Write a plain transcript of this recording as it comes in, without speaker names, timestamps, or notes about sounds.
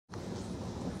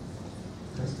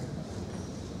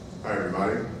Hi,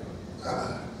 everybody.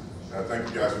 Thank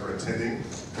you guys for attending,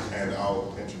 and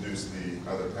I'll introduce the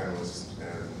other panelists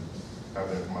and have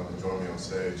them come up and join me on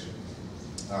stage.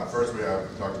 First, we have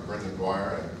Dr. Brendan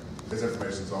Dwyer, and his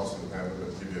information is also in the panel,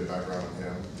 but to give you a background on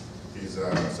him. He's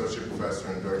an associate professor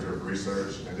and director of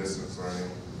research and distance learning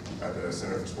at the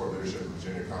Center for Sport Leadership at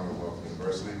Virginia Commonwealth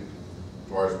University.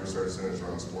 Dwyer's research centers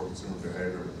around sport consumer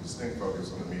behavior with a distinct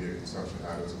focus on the media consumption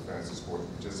habits of fantasy sports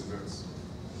participants.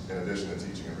 In addition to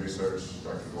teaching and research,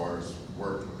 Dr. Dwyer's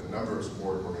worked with a number of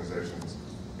sport organizations,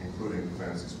 including the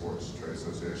Fantasy Sports Trade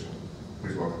Association.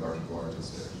 Please welcome Dr. Dwyer to the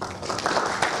stage.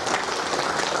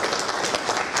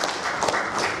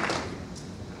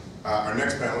 Our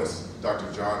next panelist,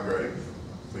 Dr. John Grady.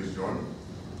 Please join me.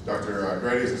 Dr.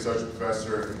 Grady is associate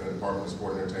professor in the Department of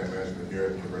Sport and Entertainment Management here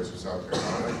at the University of South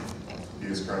Carolina. He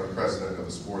is currently president of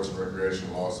the Sports and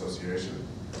Recreation Law Association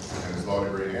and his law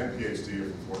degree and PhD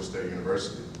from Florida State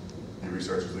University. He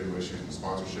researches legal issues in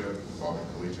sponsorship involving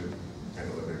collegiate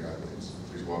and Olympic athletes.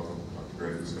 Please welcome Dr.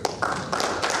 Grady to the stage.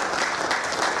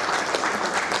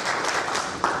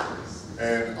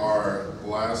 And our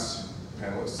last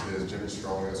panelist is Jimmy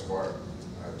Strong, Esquire.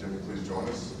 Jimmy, please join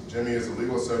us. Jimmy is a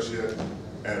legal associate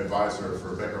and advisor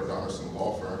for Baker Donaldson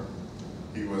Law Firm.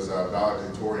 He was a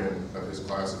valedictorian of his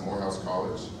class at Morehouse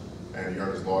College, and he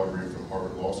earned his law degree from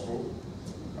Harvard Law School.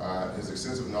 His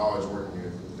extensive knowledge working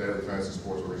in daily fantasy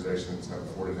sports organizations have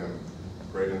afforded him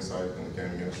great insight in the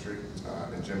gaming industry.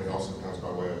 And Jimmy also comes by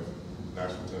way of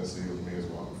Nashville, Tennessee with me as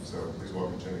well. So please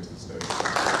welcome Jimmy to the stage.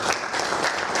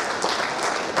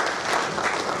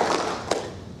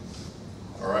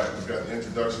 All right, we've got the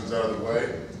introductions out of the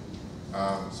way.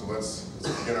 So let's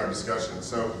begin our discussion.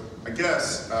 So I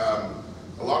guess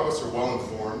a lot of us are well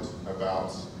informed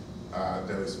about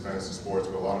daily fantasy sports,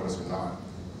 but a lot of us are not.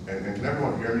 And can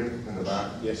everyone hear me in the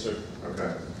back? Yes, sir.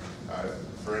 Okay.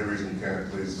 For any reason you can,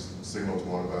 please signal to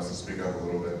one of us and speak up a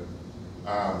little bit.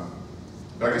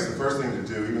 But I guess the first thing to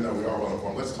do, even though we are well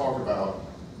informed, let's talk about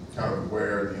kind of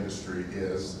where the industry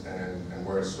is and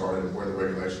where it started, and where the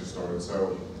regulation started.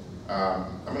 So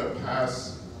I'm going to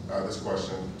pass this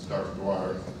question to Dr.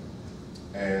 Dwyer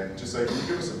and just say, can you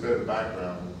give us a bit of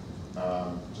background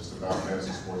just about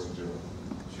fantasy sports in general?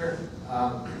 Sure.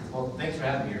 Well, thanks for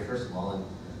having me here, first of all. And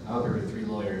I'm up here with three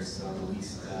lawyers, so I'm the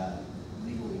least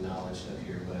legally knowledge up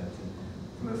here. But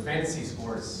from a fantasy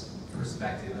sports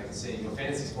perspective, I can say,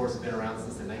 fantasy sports have been around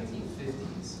since the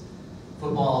 1950s.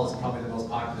 Football is probably the most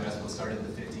popular. That's what started in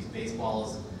the 50s.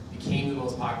 Baseball became the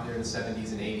most popular in the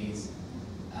 70s and 80s.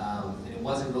 And it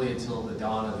wasn't really until the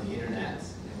dawn of the internet,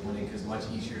 and when it was much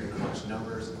easier to crunch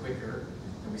numbers quicker,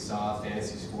 that we saw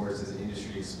fantasy sports as an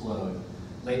industry explode.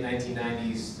 Late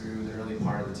 1990s through the early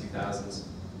part of the 2000s,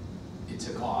 it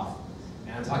took off.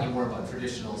 And I'm talking more about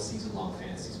traditional season-long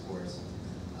fantasy sports.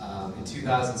 In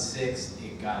 2006,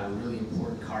 it got a really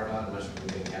important carve-out. I'm not sure if I'm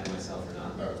getting ahead of myself or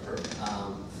not. That's perfect.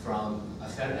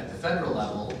 At the federal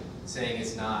level, saying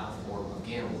it's not a form of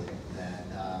gambling. That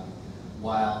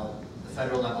while the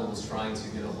federal level was trying to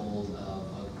get a hold of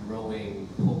a growing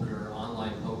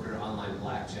online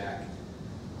blackjack,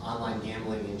 online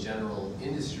gambling in general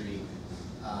industry,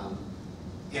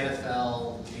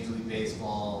 NFL, Major League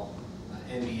Baseball,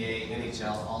 NBA,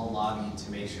 NHL all lobbied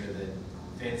to make sure that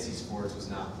fantasy sports was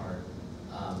not part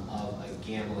of a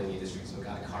gambling industry, so it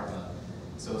got a carve-out.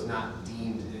 So it was not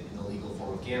deemed an illegal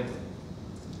form of gambling.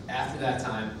 After that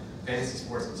time, fantasy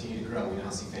sports continued to grow. We now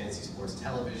see fantasy sports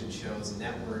television shows,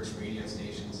 networks, radio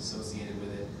stations associated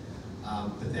with it.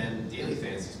 But then daily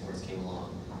fantasy sports came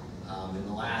along. In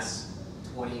the last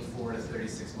 24 to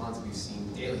 36 months, we've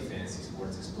seen daily fantasy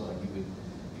sports explode. You would be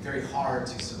very hard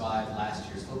to survive last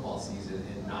year's football season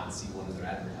and not see one of their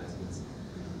advertisements.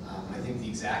 I think the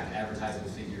exact advertisement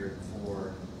figure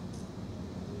for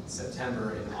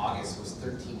September and August was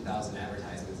 13,000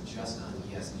 advertisements just on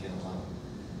ESPN alone.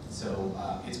 So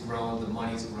it's grown, the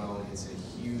money's grown, it's a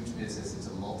huge business, it's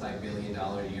a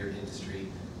multi-billion-dollar a year industry,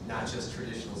 not just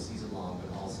traditional season-long,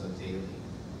 but also daily.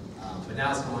 But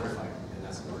now it's come under fire, and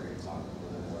that's what we're going to talk about.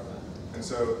 And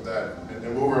so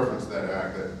and we'll reference that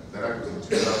act. That act was in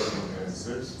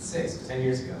 2006? 10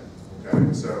 years ago.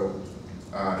 Okay, so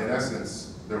in essence,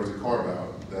 there was a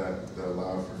carve-out that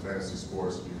allowed for fantasy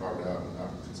sports to be carved out and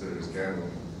not considered as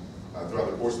gambling. Throughout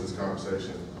the course of this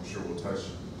conversation, I'm sure we'll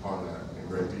touch upon that in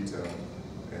great detail,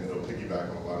 and it'll piggyback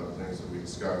on a lot of the things that we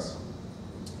discuss.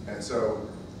 And so,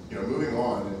 moving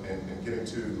on and getting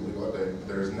to the legal update,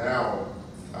 there's now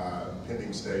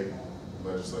pending state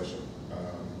legislation,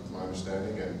 my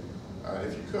understanding, and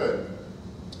if you could,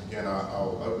 again,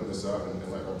 I'll open this up and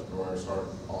let Dr. Dwyer start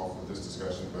off with this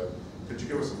discussion, but could you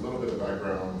give us a little bit of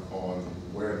background on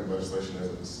where the legislation is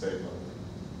at the state level?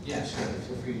 Yeah, sure.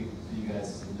 Feel free for you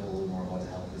guys to know a little more about to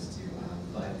help this too.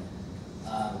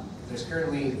 There's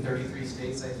currently 33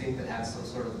 states, I think, that have some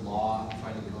sort of law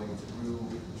trying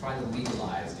to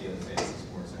legalize daily fantasy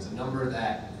sports. There's a number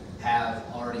that have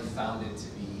already found it to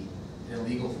be an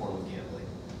illegal form of gambling.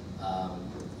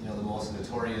 The most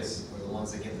notorious, or the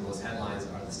ones that get the most headlines,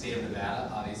 are the state of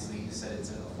Nevada. Obviously, you said it's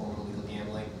a form of illegal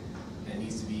gambling, and it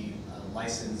needs to be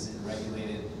licensed and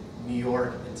regulated. New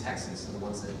York and Texas are the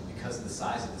ones that, because of the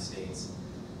size of the states,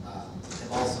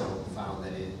 have also found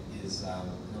that it is an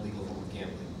illegal form of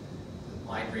gambling.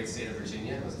 My great state of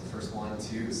Virginia was the first one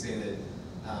to say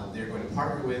that they're going to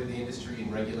partner with the industry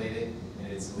and regulate it in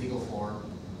its legal form.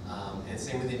 And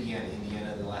same with Indiana.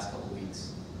 Indiana, in the last couple of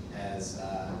weeks, has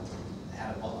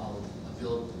had a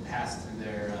bill passed through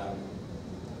their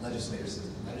legislative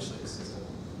system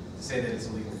to say that it's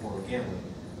a legal form of gambling.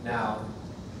 Now,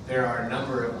 there are a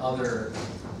number of other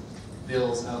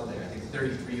bills out there. I think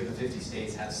 33 of the 50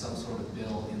 states have some sort of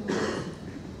bill in the works.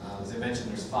 As I mentioned,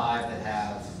 there's 5 that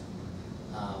have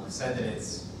said that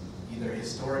it's either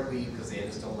historically because they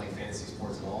just don't like fantasy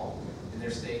sports at all in their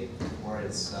state, or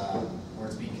it's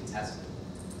being contested.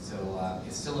 So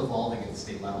it's still evolving at the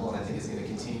state level, and I think it's going to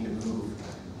continue to move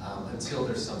until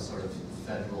there's some sort of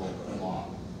federal law.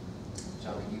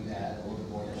 John, can you add a little bit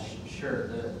more to that? Sure.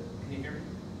 Can you hear me?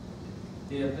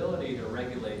 The ability to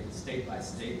regulate state by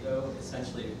state, though,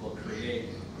 essentially will create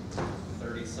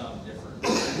 30-some different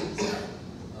versions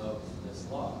of this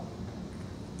law.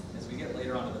 As we get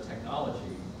later onto the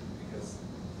technology, because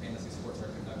fantasy sports are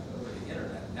conducted over the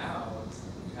internet, now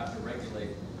you have to regulate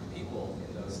people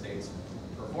in those states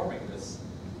performing this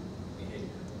behavior.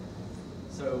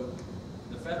 So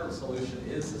the federal solution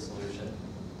is the solution.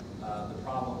 The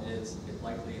problem is it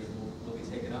likely will be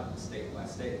taken up state by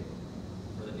state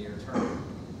for the near term.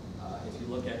 If you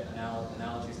look at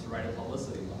analogies to right of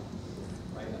publicity law,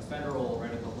 right? A federal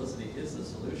right of publicity is the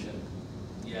solution,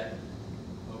 yet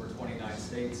over 29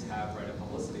 states have right of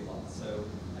publicity law. So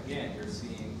again, you're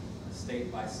seeing a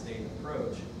state by state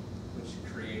approach, which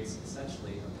creates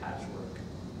essentially a patchwork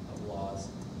of laws,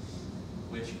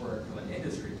 which from an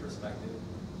industry perspective,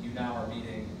 you now are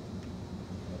meeting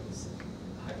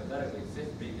hypothetically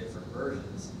 50 different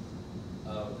versions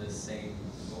of this same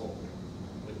goal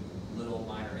with little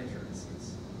minor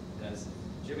intricacies. As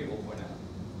Jimmy will point out,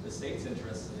 the state's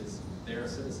interest is their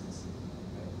citizens.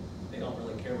 Right? They don't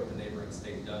really care what the neighboring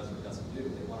state does or doesn't do.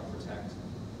 They want to protect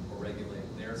or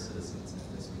regulate their citizens and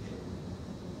this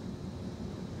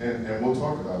behavior. And we'll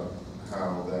talk about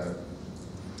how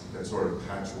that sort of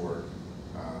patchwork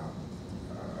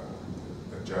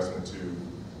adjustment to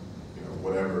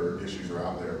whatever issues are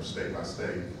out there state by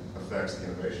state affects the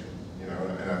innovation.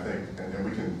 And I think, and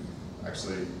we can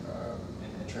actually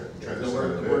transition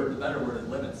the better word is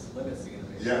limits the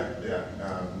innovation.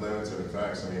 Yeah, limits and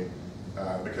effects. I mean,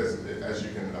 because as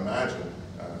you can imagine,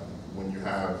 when you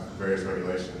have various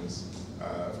regulations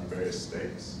from various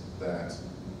states that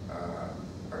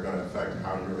are going to affect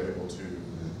how you're able to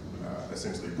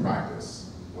essentially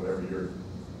practice whatever you're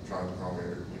trying to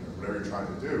whatever you're trying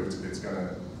to do, it's going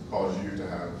to cause you to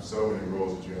have so many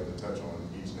rules that you have to touch on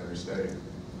each and every state.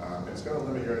 And it's going to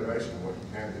limit your innovation and what you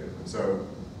can do. And so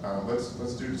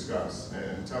let's discuss.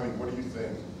 And tell me, what do you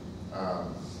think,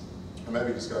 and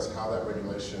maybe discuss how that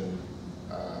regulation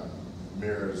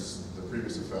mirrors the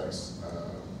previous effects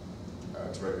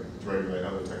to regulate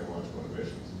other technological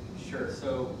innovations. Sure.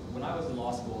 So when I was in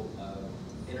law school,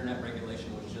 internet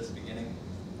regulation was just beginning,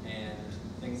 and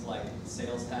things like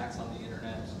sales tax on the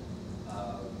internet,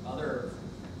 other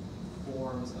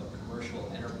forms of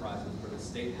commercial enterprises where the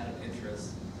state had an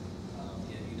interest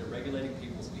in either regulating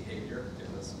people's behavior, if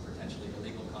it was potentially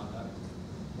illegal conduct,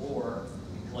 or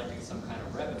in collecting some kind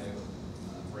of revenue,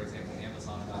 for example,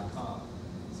 Amazon.com.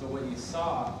 So what you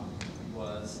saw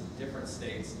was different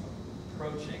states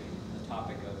approaching the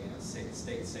topic of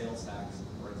state sales tax,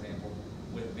 for example,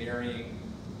 with varying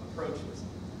approaches.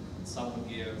 Some would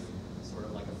give sort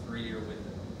of like a 3-year window.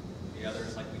 The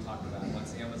others, like we talked about,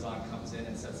 once Amazon comes in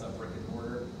and sets up brick and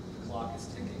mortar, the clock is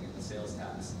ticking and the sales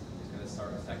tax is going to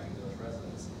start affecting those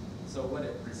residents. So what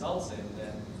it results in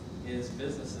then is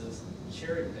businesses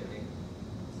cherry picking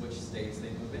which states they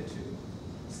move into,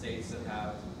 states that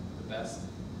have the best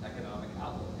economic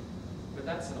outlook. But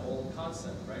that's an old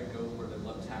concept, right? Go where the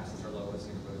taxes are lowest,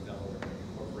 you can go to Delaware,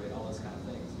 incorporate all those kind of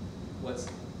things. What's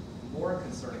more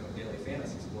concerning with daily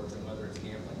fantasy sports, and whether it's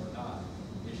gambling or not,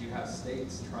 is you have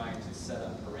states trying to set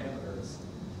up parameters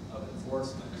of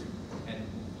enforcement, and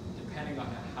depending on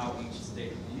how each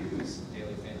state views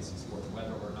daily fantasy sports,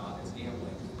 whether or not it's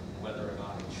gambling, whether or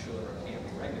not it should or can't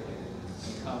be regulated,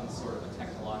 becomes sort of a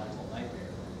technological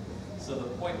nightmare. So So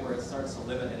the point where it starts to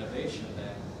limit innovation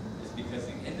then is because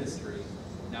the industry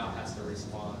now has to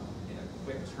respond in a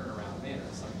quick turnaround manner.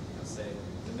 Some people say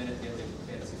the minute daily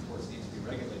fantasy sports need to be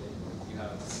regulated, you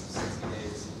have 60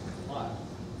 days to comply. Well,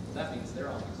 that means they're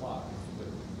on the clock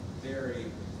with very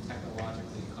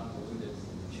technologically convoluted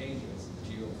changes,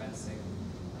 geofencing,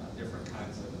 different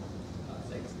kinds of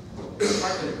things.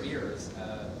 Part of it mirrors,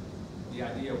 the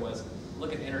idea was,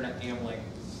 look at internet gambling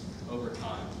over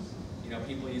time. You know,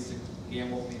 people used to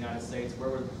gamble in the United States.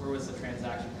 Where was the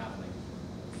transaction happening?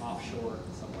 Offshore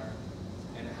somewhere.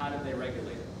 And how did they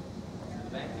regulate it? Through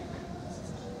the banking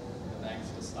system. The banks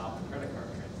would stop the credit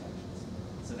card transactions.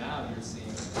 So now you're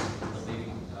seeing the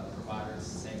leading providers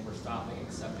saying we're stopping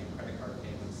accepting credit card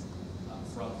payments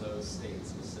from those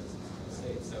states, with citizens of those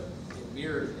states. So it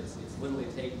mirrors, it's literally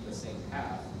taking the same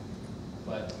path,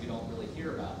 but you don't really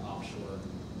hear about offshore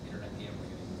internet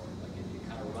gambling anymore. Like it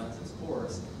kind of runs its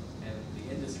course, and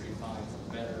the industry finds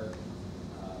a better,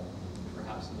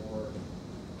 perhaps more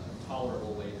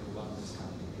tolerable way to run this kind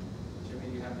of behavior.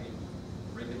 Jimmy, do you have any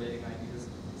regulating ideas?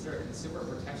 Is there a consumer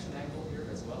protection angle here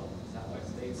as well? Is that why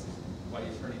states, why the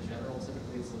Attorney General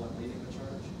typically is the one leading the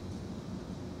charge?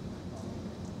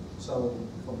 So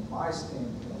from my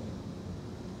standpoint,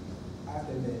 I have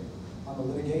to admit, on the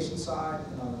litigation side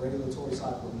and on the regulatory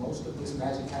side, where most of this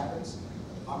magic happens,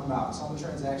 I'm not. So I'm a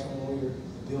transactional lawyer,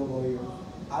 a deal lawyer.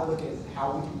 I look at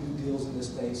how we can do deals in this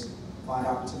space, find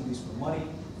opportunities for money,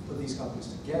 put these companies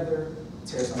together,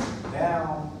 tear something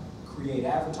down, create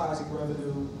advertising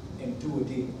revenue, and do a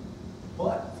deal.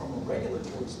 But from a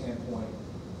regulatory standpoint,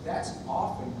 that's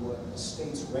often what a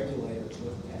state's regulators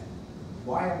look at.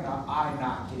 Why am I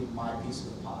not getting my piece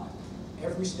of the pie?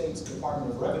 Every state's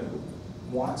Department of Revenue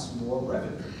wants more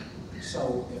revenue.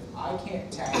 So if I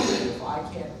can't tax you, if I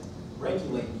can't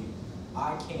regulate you,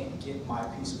 I can't get my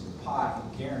piece of the pie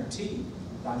and guarantee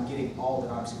that I'm getting all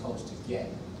that I'm supposed to get.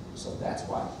 So that's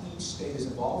why each state is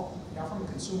involved. Now from a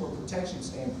consumer protection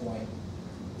standpoint,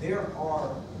 there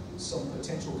are some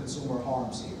potential consumer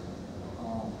harms here.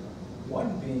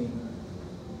 One being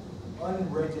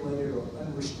unregulated or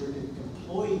unrestricted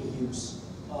employee use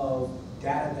of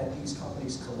data that these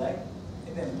companies collect,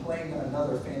 and then playing in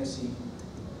another fantasy,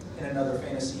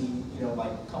 you know,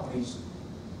 like companies,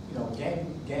 you know,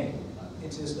 game.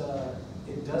 It just,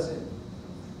 it doesn't,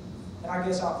 and I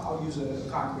guess I'll use a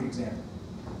concrete example.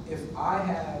 If I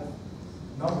have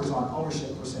numbers on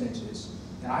ownership percentages,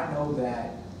 and I know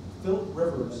that Philip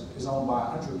Rivers is owned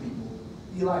by 100 people,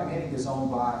 Eli Manning is owned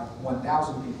by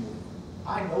 1,000 people,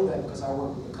 I know that because I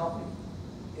work with the company.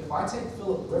 If I take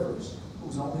Philip Rivers,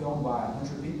 who's only owned by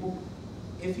 100 people,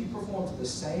 if he performs the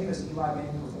same as Eli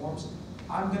Manning performs,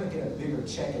 I'm going to get a bigger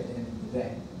check at the end of the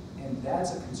day. And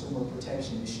that's a consumer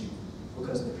protection issue,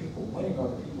 because the people winning are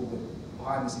the people with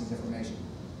behind-the-scenes information.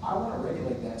 I want to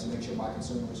regulate that to make sure my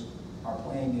consumers are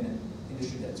playing in an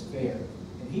industry that's fair.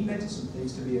 And he mentioned some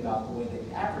things to me about the way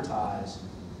they advertise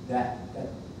that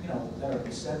you know, that are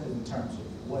perceptive in terms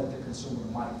of what the consumer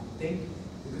might think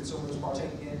the consumer is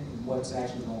partaking in and what's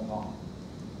actually going on.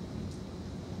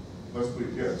 Let's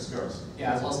please, yeah, discuss.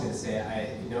 Yeah, I was also going to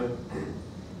say, you know,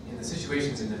 in the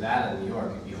situations in Nevada and New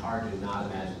York, it'd be hard to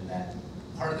not imagine that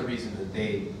part of the reason that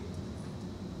they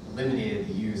eliminated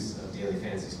the use of daily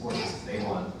fantasy sports is they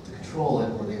want to control it,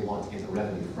 or they want to get the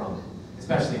revenue from it,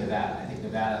 especially in Nevada. I think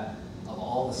Nevada, of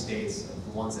all the states, of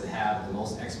the ones that have the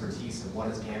most expertise of what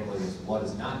is gambling and what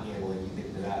is not gambling, you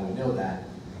think Nevada would know that.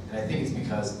 And I think it's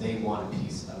because they want a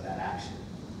piece of that action,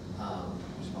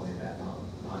 which is probably a bad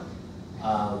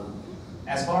pun.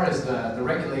 As far as the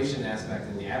regulation aspect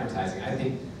and the advertising, I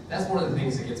think that's one of the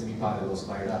things that gets me probably the most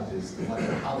fired up is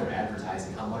how they're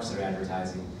advertising, how much they're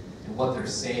advertising, and what they're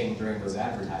saying during those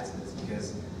advertisements.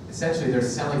 Because essentially they're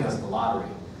selling us the lottery.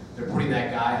 They're putting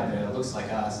that guy up there that looks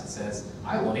like us and says,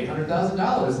 I won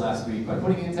 $800,000 last week by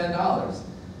putting in $10.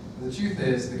 And the truth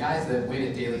is, the guys that win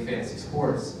at daily fantasy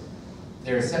sports,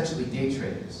 they're essentially day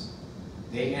traders.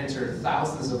 They enter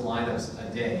thousands of lineups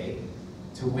a day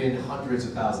to win hundreds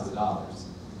of thousands of dollars.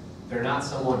 They're not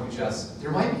someone who just,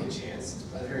 there might be a chance,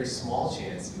 a very small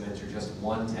chance, you enter just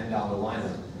one $10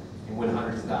 lineup and win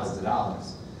hundreds of thousands of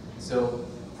dollars. So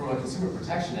from a consumer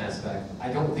protection aspect,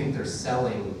 I don't think they're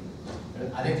selling,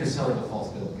 I think they're selling a false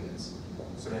bill of goods.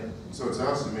 So it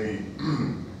sounds to me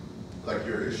like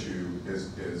your issue is,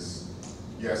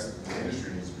 yes, the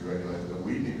industry needs to be regulated, but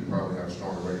we need to probably have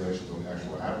stronger regulations on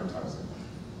actual advertising.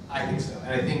 I think so.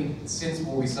 And I think since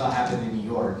what we saw happen in New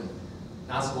York,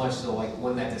 not so much so like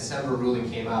when that December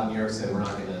ruling came out, New York said we're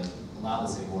not going to allow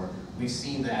this anymore, we've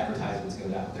seen the advertisements go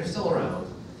down. They're still around,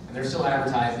 and they're still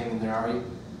advertising, and they're already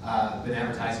been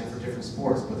advertising for different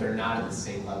sports, but they're not at the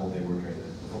same level they were during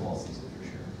the football season for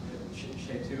sure.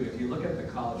 Shay, too, if you look at the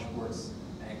college sports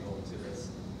angle to this,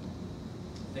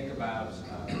 think about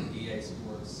EA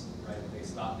Sports, right? They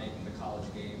stopped making the college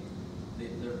game.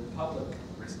 Their public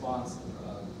response,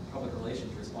 public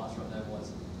relations response from them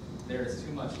was, there is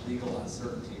too much legal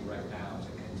uncertainty right now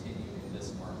to continue in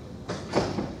this market,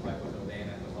 right, with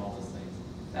Ovana and with all those things.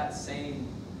 That same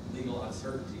legal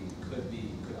uncertainty could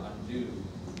undo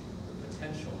the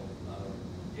potential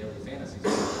of daily fantasy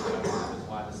sports, which is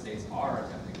why the states are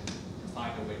attempting to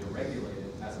find a way to regulate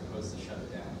it as opposed to shut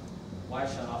it down. Why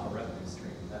shut off a revenue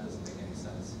stream? That doesn't make any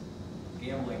sense.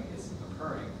 Gambling is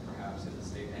occurring, perhaps, in the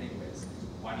state anyways.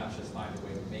 Why not just find a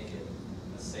way to make it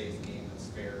a safe game that's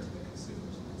fair to the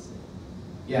consumers in that state?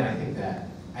 Yeah,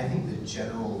 I think the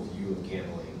general view of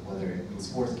gambling, whether it means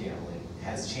sports gambling,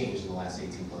 has changed in the last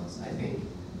 18 months. I think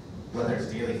whether it's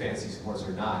daily fantasy sports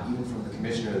or not, even from the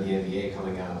commissioner of the NBA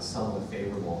coming out somewhat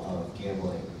favorable of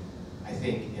gambling, I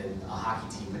think in a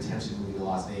hockey team potentially moving to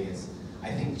Las Vegas,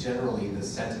 I think generally the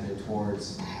sentiment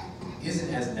towards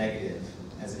isn't as negative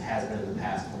as it has been in the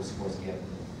past towards sports gambling.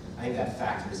 I think that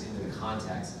factors into the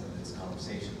context of this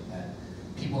conversation, that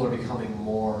people are becoming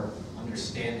more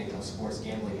understanding of sports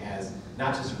gambling as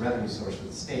not just a revenue source for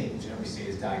the state, which every state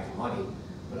is dying for money,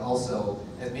 but also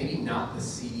as maybe not the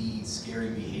seedy, scary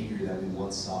behavior that we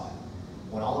once saw.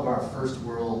 When all of our first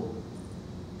world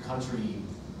country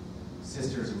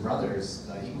sisters and brothers,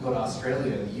 you can go to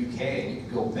Australia and the UK and you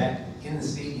can go bet in the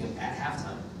stadium at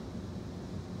halftime.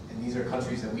 And these are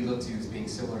countries that we look to as being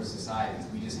similar societies.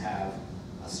 We just have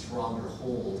a stronger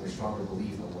hold or stronger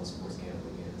belief on what sports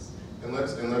gambling is. And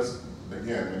let's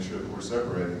again make sure that we're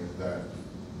separating that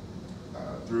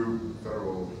through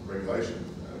federal regulation.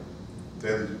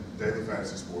 Daily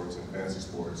fantasy sports and fantasy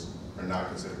sports are not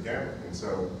considered gambling, and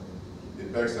so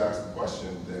it begs to ask the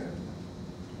question: then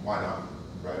why not,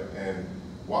 right? And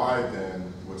why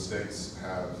then would states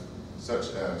have such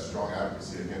a strong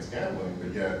advocacy against gambling,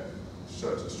 but yet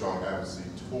such a strong advocacy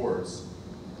towards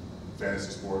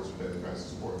fantasy sports or daily fantasy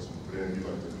sports? Would any of you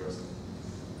like to address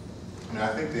that? I mean,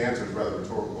 I think the answer is rather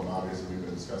rhetorical, and obviously we've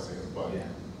been discussing it, but Yeah.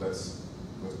 let's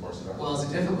parse it out. Well, it's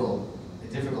a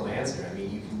difficult answer. I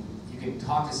mean, you can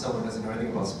talk to someone who doesn't know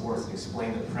anything about sports and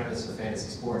explain the premise of fantasy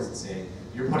sports and say,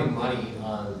 you're putting money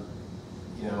on,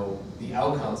 you know, the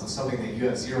outcomes of something that you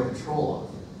have zero control of.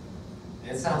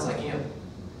 And it sounds like gambling.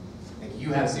 Like,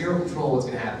 you have zero control of what's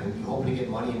going to happen. You hope to get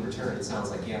money in return. It sounds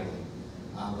like gambling.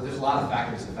 But there's a lot of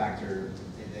factors that factor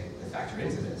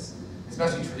into this,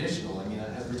 especially traditional. I mean,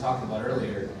 as we were talking about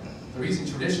earlier, the reason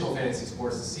traditional fantasy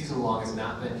sports, the season long, has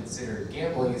not been considered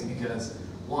gambling is because,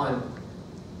 one,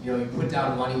 you know, you put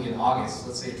down money in August,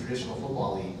 let's say a traditional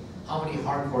football league, how many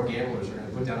hardcore gamblers are going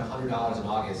to put down $100 in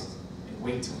August and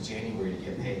wait till January to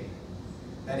get paid?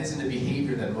 That isn't a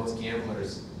behavior that most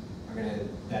gamblers are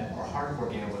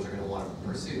hardcore gamblers are going to want to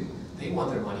pursue. They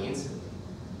want their money instantly.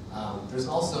 There's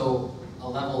also a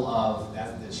level of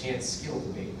the chance skill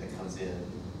debate that comes in,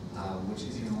 which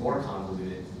is even more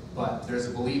convoluted. But there's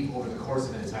a belief over the course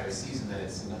of an entire season that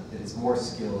it's more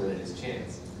skill than it is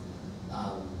chance.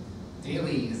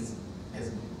 Daily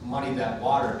has muddied that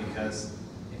water because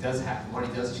money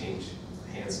does change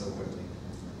hands so quickly.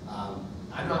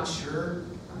 I'm not sure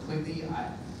completely.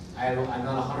 I'm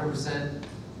not 100%.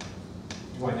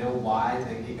 Do I know why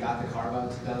they got the carve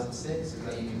out in 2006?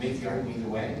 You can make the argument either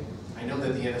way. I know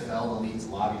that the NFL and the leagues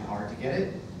lobbied hard to get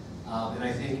it, and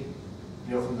I think,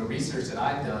 you know, from the research that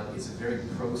I've done, it's a very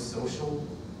pro-social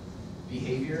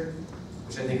behavior,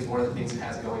 which I think is one of the things it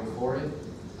has going for it.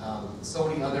 So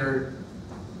many other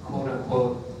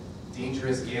quote-unquote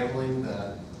dangerous gambling,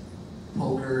 the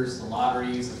pokers, the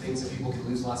lotteries, the things that people can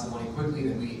lose lots of money quickly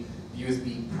that we view as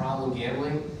being problem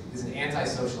gambling, is an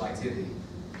antisocial activity.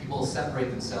 People separate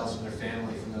themselves from their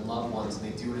family, from their loved ones, and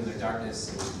they do it in their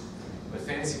darkness. But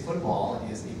fantasy football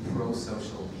is a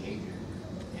pro-social behavior.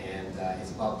 And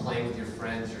it's about playing with your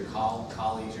friends, your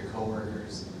colleagues, your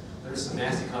coworkers. There's some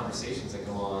nasty conversations that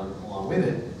go on along with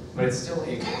it, but it's still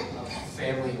a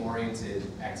family-oriented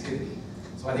activity.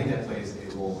 So I think that plays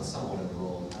somewhat of a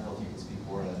role. I don't know if you can speak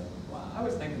more to that. Well, I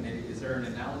was thinking maybe, is there an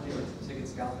analogy with ticket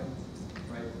scalping?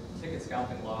 Right? Ticket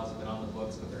scalping laws have been on the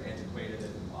books, but they're antiquated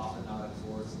and often not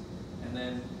enforced. And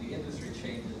then the industry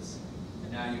changes,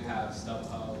 and now you have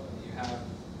StubHub, and you have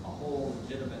a whole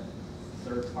legitimate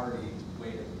third-party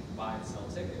way to buy and sell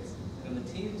tickets. And then the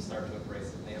teams start to embrace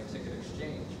it, and they have ticket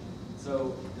exchange.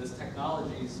 So does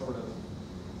technology sort of,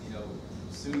 you know,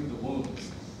 soothe the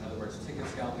wounds? In other words, ticket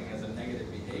scalping as a negative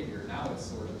behavior, now it's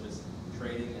sort of just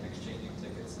trading and exchanging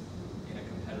tickets in a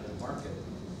competitive market.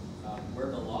 Where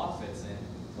the law fits in,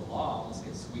 the law almost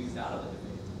gets squeezed out of the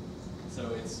debate.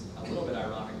 So it's a little bit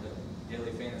ironic that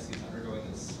daily fantasy is undergoing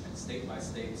this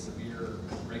state-by-state severe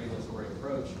regulatory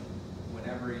approach, when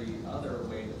every other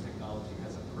way that technology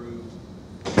has improved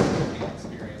the fan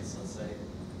experience, let's say,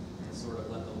 and sort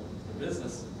of let the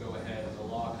business go ahead and the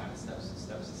law kind of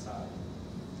steps aside.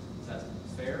 Is that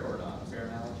fair or not? A fair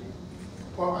analogy?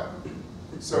 Well,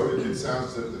 so it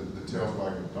sounds that the tail's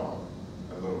wagging the dog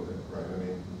a little bit, right? I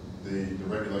mean, the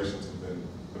regulations have been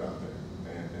put out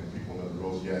there, and people know the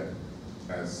rules, yet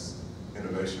as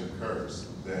innovation occurs,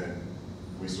 then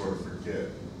we sort of forget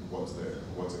what's there,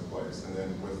 what's in place. And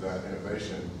then with that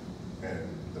innovation and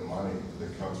the money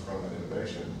that comes from that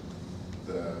innovation,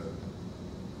 the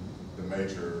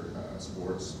major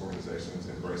sports organizations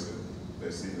embrace it.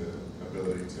 They see the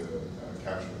ability to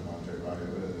capture the monetary value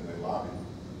of it, and then they lobby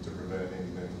to prevent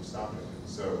anything from stopping it.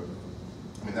 So,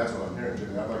 I mean, that's what I'm hearing,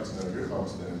 Jimmy. I'd like to know your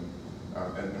thoughts then.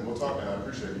 And we'll talk, and I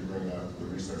appreciate you bringing up the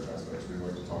research aspects. We'd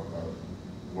like to talk about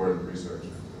where the research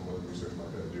and what the research might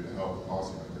be able to do to help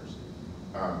policymakers.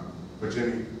 But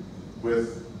Jimmy,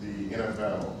 with the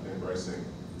NFL embracing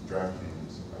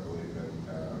DraftKings, I believe,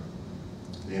 and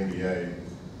the NBA,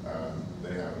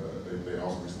 they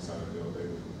also recently signed a deal.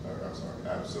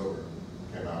 Adam Silver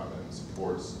came out and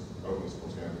supports open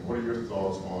sports gambling. What are your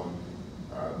thoughts on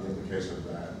the implication of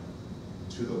that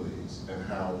to the leagues and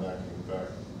how that can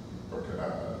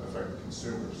affect the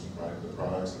consumers, right? The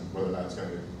products, and whether or not it's going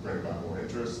to bring about more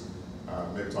interest.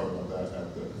 Maybe talk about that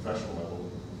at the professional level,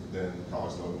 then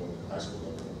college level, and high school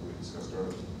level, like we discussed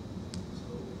earlier.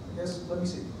 So I guess, let me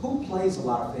see, who plays a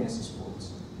lot of fantasy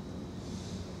sports?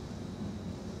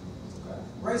 Okay.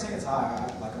 Raise hands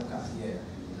high, yeah,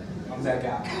 I'm that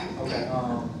guy. Okay,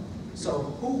 so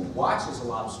who watches a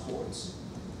lot of sports?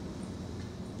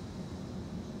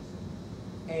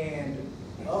 And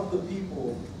of the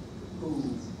people who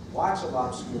watch a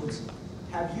lot of sports,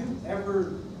 have you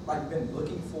ever been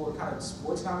looking for kind of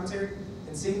sports commentary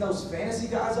and seeing those fantasy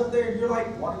guys up there, and you're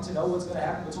like wanting to know what's going to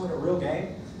happen between a real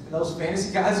game, and those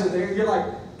fantasy guys are there, and you're like,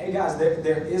 hey guys,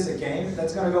 there is a game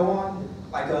that's going to go on.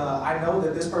 I know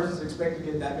that this person's expected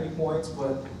to get that many points,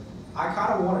 but I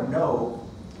kind of want to know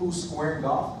who's squaring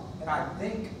off. And I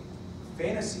think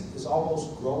fantasy is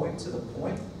almost growing to the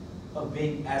point of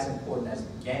being as important as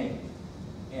the game.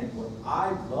 And what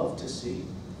I'd love to see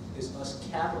is us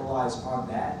capitalize on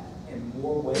that in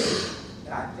more ways.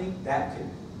 And I think that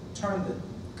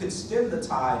could stem the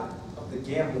tide of the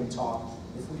gambling talk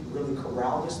if we really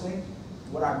corral this thing.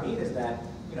 What I mean is that,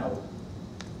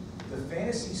 the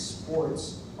fantasy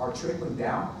sports are trickling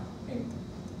down, and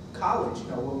college,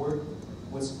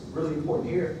 what's really important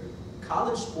here,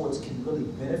 college sports can really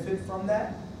benefit from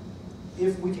that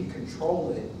if we can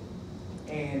control it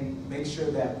and make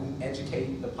sure that we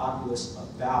educate the populace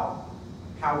about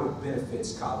how it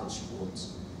benefits college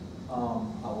sports. A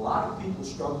lot of people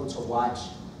struggle to watch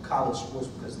college sports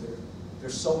because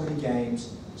there's so many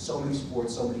games, so many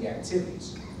sports, so many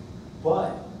activities.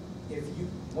 But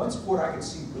one sport I could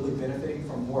see really benefiting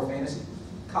from more fantasy,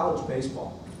 college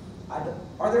baseball.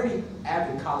 Are there any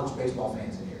avid college baseball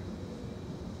fans in here?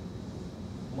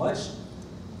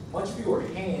 Much fewer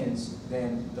hands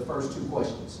than the first two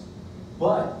questions.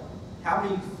 But how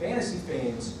many fantasy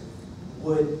fans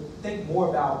would think more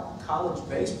about college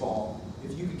baseball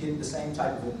if you could get the same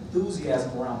type of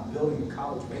enthusiasm around building a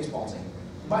college baseball team?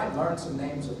 You might learn some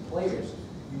names of players.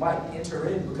 You might enter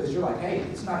in because you're like, hey,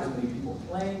 it's not as many people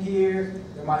playing here.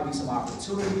 There might be some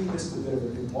opportunity. This is a bit of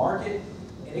a new market.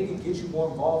 And it can get you more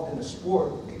involved in the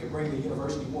sport. It can bring the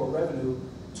university more revenue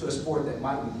to a sport that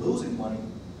might be losing money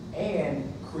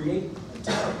and create a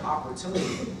ton of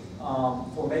opportunity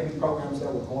for maybe programs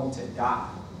that were going to die.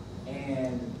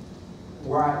 And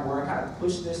where I kind of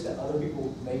push this that other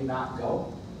people may not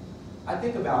go, I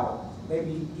think about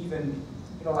maybe even,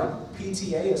 like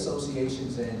PTA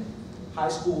associations and high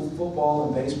school football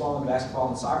and baseball and basketball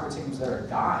and soccer teams that are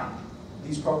dying.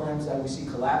 These programs that we see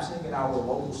collapsing in our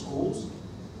local schools.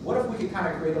 What if we could kind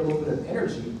of create a little bit of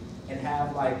energy and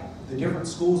have the different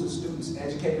schools and students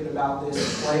educated about this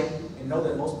and play and know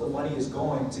that most of the money is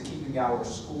going to keeping our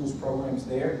schools programs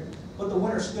there, but the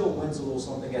winner still wins a little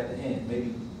something at the end,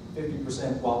 maybe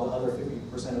 50%, while the other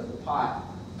 50% of the pot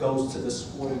goes to the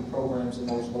sporting programs in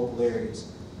those local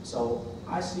areas. So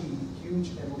I see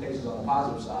huge implications on the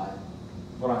positive side,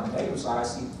 but on the negative side, I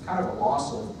see kind of a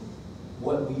loss of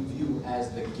what we view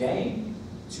as the game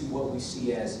to what we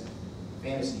see as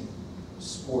fantasy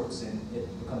sports, and it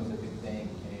becomes a big thing.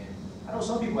 And I know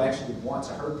some people actually want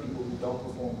to hurt people who don't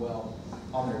perform well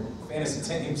on their fantasy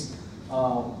teams.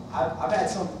 I've had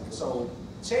some, so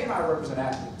Shay and I represent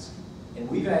athletes, and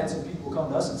we've had some people come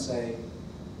to us and say,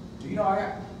 do you know I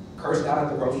got cursed out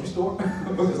at the grocery store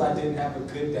because I didn't have a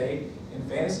good day in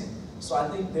fantasy? So I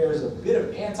think there's a bit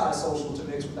of antisocial to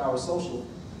mix with our social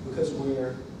because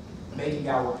we're making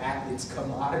our athletes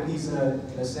commodities in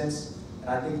a sense.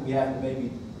 And I think we have to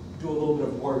maybe do a little bit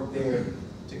of work there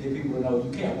to get people to know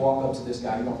you can't walk up to this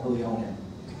guy, you don't really own him.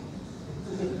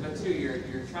 But too, you're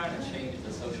trying to change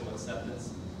the social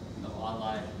acceptance of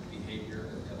online behavior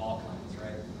of all kinds,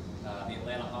 right? The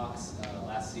Atlanta Hawks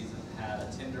last season had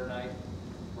a Tinder night,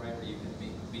 right, where you can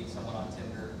meet someone on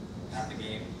Tinder at the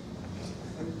game.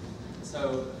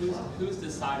 So who's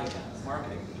deciding that? A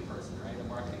marketing person, right? A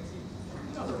marketing team.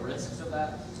 You know the risks of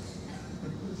that?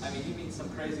 I mean, you meet some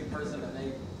crazy person and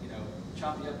they,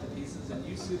 chop you up to pieces, and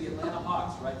you sue the Atlanta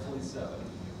Hawks, rightfully so,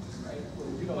 right?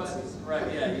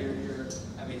 Right, yeah, you're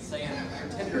saying your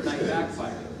Tinder night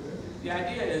backfired. The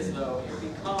idea is, though, it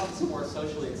becomes more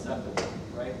socially acceptable,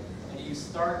 right? And you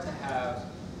start to have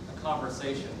a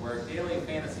conversation where daily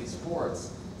fantasy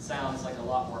sports sounds like a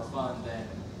lot more fun than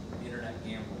internet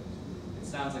gambling. It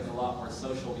sounds like a lot more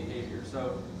social behavior.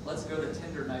 So let's go to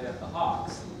Tinder night at the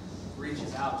Hawks.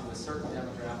 Reaches out to a certain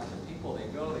demographic of people. They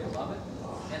go, they love it,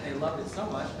 and they loved it so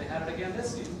much they had it again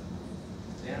this season.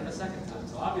 They had it a second time.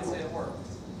 So obviously it worked.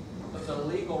 But the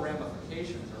legal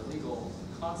ramifications or legal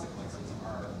consequences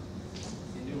are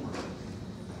innumerable.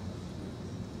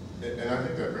 And I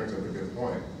think that brings up a good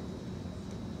point.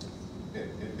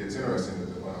 It's interesting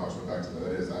that the Atlanta Hawks went back to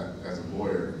that. Is as a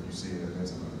lawyer, you see an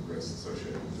immense amount of risk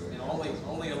associated with doing And that.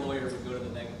 only a lawyer would go to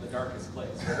the darkest place.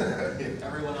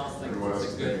 Everyone else thinks Everyone else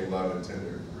it's is a good. making love and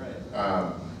Tinder. Right.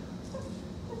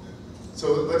 So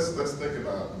let's think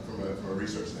about from a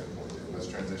research standpoint. And let's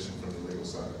transition from the legal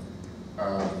side.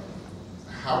 How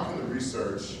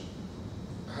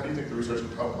do you think the research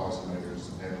can help policymakers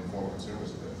and inform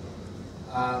consumers of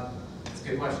that? It's a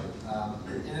good question.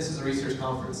 And this is a research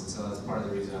conference, and so that's part of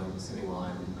the reason I'm sitting while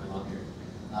I'm up here.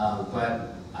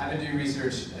 But I've been doing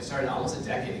research. I started almost a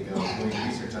decade ago doing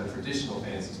research on traditional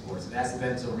fantasy sports. It hasn't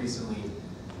been until recently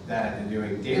that I've been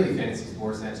doing daily fantasy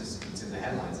sports, and that just it's in the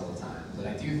headlines all the time. But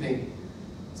I do think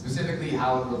specifically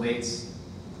how it relates,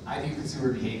 I do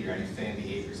consumer behavior, I do fan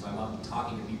behavior. So I'm up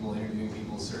talking to people, interviewing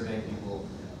people, surveying people,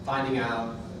 finding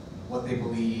out what they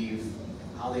believe,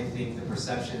 how they think, the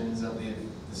perceptions of the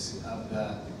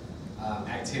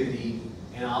activity,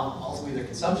 and ultimately their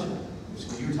consumption of it, which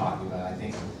is what you were talking about. I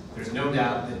think there's no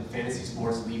doubt that fantasy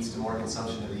sports leads to more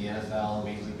consumption of the NFL,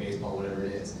 Major League Baseball, whatever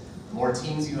it is. The more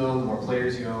teams you own, the more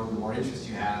players you own, the more interest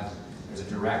you have, there's a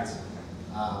direct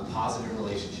positive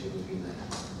relationship between that.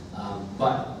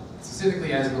 But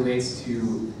specifically as it relates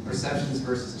to perceptions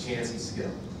versus chance and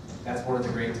skill, that's one of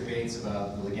the great debates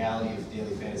about the legality of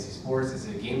daily fantasy sports. Is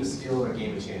it a game of skill or a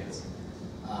game of chance?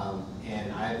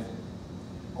 And I've,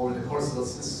 over the course of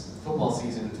this football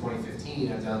season in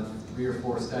 2015, I've done 3 or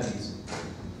 4 studies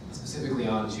specifically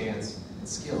on chance and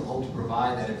skill. Hope to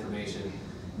provide that information.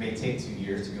 It may take 2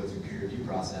 years to go through peer review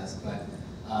process, but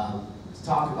to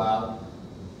talk about,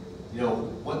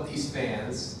 what these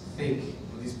fans think,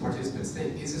 what these participants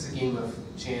think. Is this a game of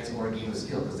chance or a game of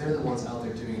skill? Because they're the ones out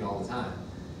there doing it all the time.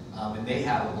 And they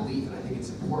have a belief, and I think it's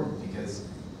important because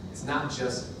it's not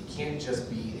just, it can't just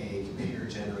be a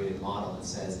computer-generated model that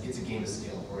says it's a game of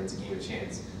skill or it's a game of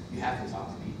chance. You have to talk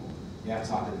to people. You have to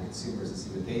talk to the consumers and see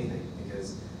what they think,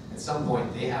 because at some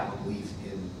point they have a belief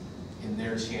in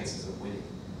their chances of winning.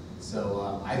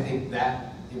 So I think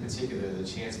that, in particular, the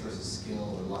chance versus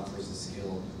skill or luck versus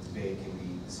skill debate can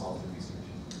be solved through research.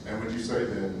 And would you say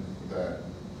then that,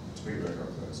 to piggyback off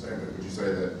that statement, would you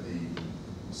say that the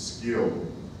skill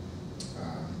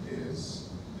is,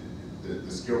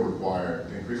 the skill required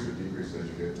to increase or decrease as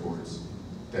you get towards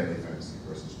daily fantasy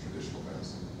versus traditional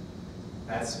fantasy?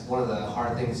 That's one of the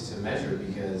hard things to measure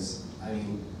because,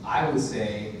 I would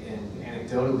say, and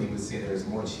anecdotally would say there's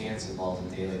more chance involved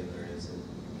in daily than there is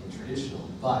in traditional.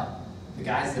 But the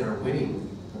guys that are winning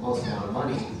the most amount of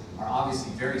money are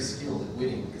obviously very skilled at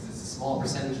winning because it's a small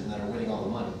percentage of them that are winning all the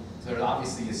money. So there's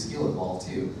obviously a skill involved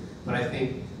too. But I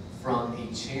think from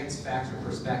a chance factor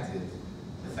perspective,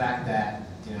 the fact that,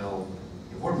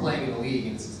 if we're playing in a league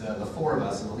and it's the 4 of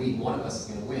us in the league, one of us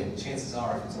is going to win. Chances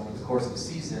are, if it's over the course of the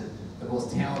season, the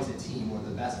most talented team or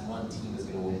the best run team is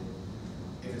going to win.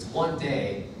 If it's one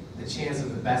day, the chance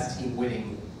of the best team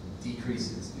winning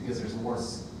decreases because there's more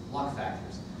luck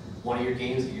factors. One of your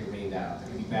games could get rained out. There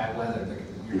could be bad weather.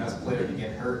 Your best player could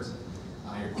get hurt.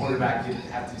 Your quarterback could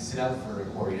have to sit out for a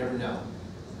quarter. You never know.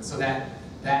 And so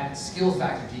that skill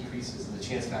factor decreases and the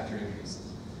chance factor increases.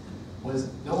 What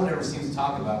no one ever seems to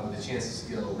talk about with the chance to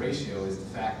skill ratio is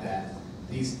the fact that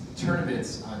these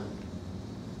tournaments on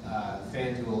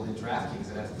FanDuel and DraftKings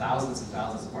that have thousands and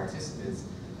thousands of participants,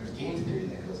 there's game theory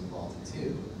that goes involved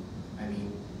too.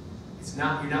 it's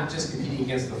not, you're not just competing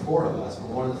against the 4 of us,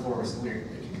 we're one of the 4 of us, we're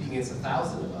competing against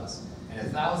 1,000 of us. And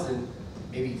 1,000,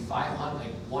 maybe 500,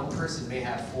 like one person may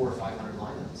have 400 or 500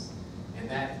 lineups. And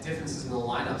that differences in the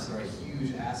lineups are a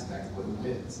huge aspect of who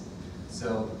wins.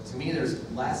 So to me, there's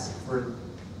less, for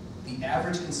the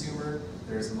average consumer,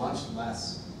 there's much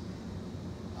less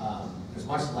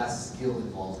skill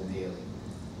involved in daily.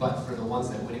 But for the ones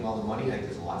that are winning all the money, I think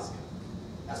there's a lot of skill.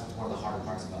 That's what's one of the hard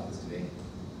parts about this debate.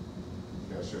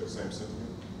 You guys share the same sentiment?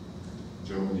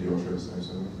 Gentlemen, do you all share the same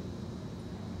sentiment?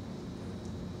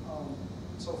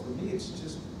 So for me, it's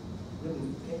just really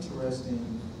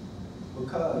interesting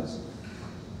because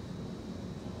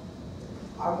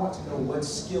I want to know what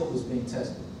skill is being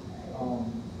tested.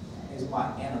 Is my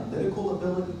analytical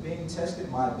ability being tested,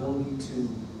 my ability to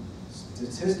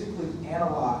statistically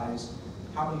analyze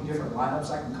how many different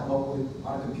lineups I can come up with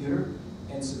on a computer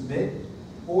and submit,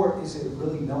 or is it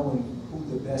really knowing who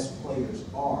the best players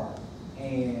are?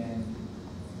 And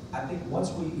I think once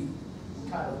we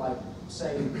kind of like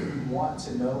say we want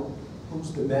to know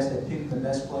who's the best at picking the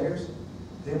best players,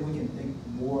 then we can think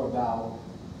more about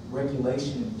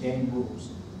regulation and game rules.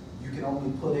 You can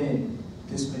only put in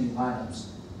this many lineups.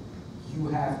 You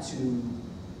have to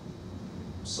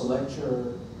select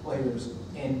your players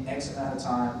in X amount of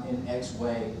time, in X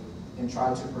way, and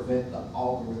try to prevent the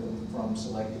algorithm from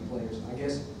selecting players.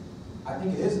 I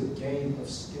think it is a game of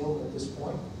skill at this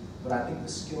point, but I think the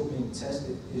skill being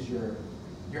tested is your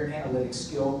analytic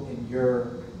skill, and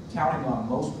you're counting on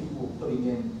most people putting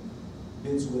in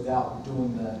bids without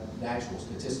doing the actual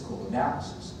statistical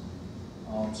analysis.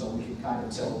 So we can kind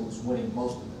of tell who's winning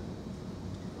most of it.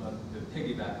 Well, to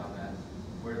piggyback on that,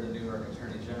 where the New York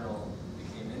Attorney General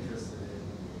became interested in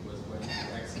was when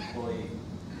the ex-employee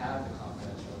had the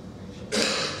confidential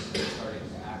information and starting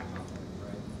to act on it,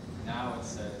 right? Now it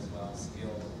says, well,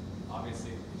 skill,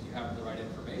 obviously, if you have the right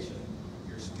information,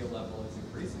 your skill level is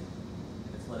increasing,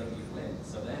 and it's letting you win.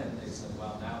 So then they said,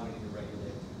 well, now we need to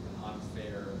regulate an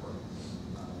unfair work.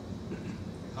 The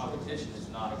competition is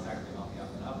not exactly on the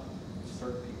up and up.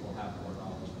 Certain people have more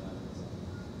knowledge than others.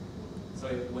 So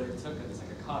what it took, it's like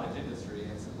a cottage industry,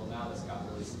 and said, well, now this got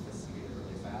really sophisticated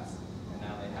really fast, and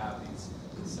now they have these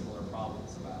similar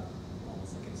problems about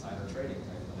almost like insider trading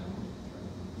type of analysis,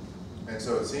 right? And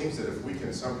so it seems that if we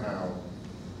can somehow,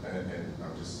 and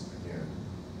I'm just, again,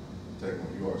 taking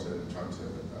what you all said and trying to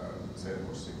say it in a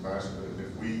more succinct fashion, but if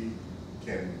we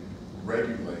can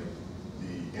regulate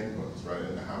the inputs, right,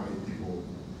 and how many people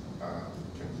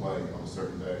can play on a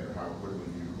certain day, or how quickly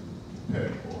you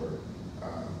pick, or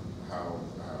how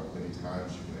many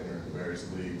times you can enter into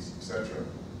various leagues, etc.,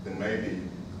 then maybe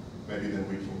then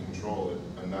we can control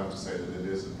it enough to say that it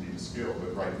is indeed a skill.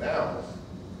 But right now,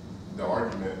 the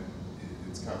argument,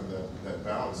 it's kind of that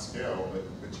balanced scale,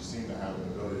 but you seem to have an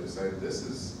ability to say this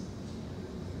is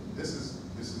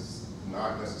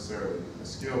not necessarily a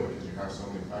skill because you have so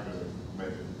many factors that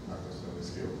make it not necessarily a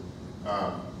skill.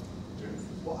 Jim?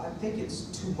 Well, I think it's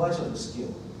too much of a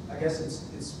skill. I guess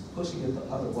it's pushing it the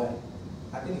other way.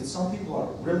 I think that some people are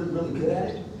really, really good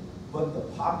at it, but the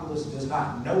populace does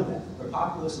not know that. The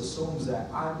populace assumes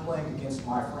that I'm playing against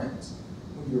my friends.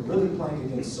 When you're really playing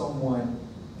against someone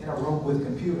in a room with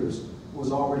computers who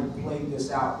has already played this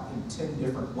out in 10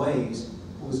 different ways,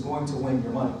 who is going to win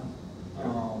your money.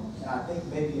 And I think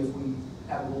maybe if we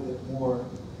have a little bit more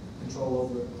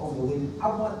control over the league, I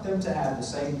want them to have the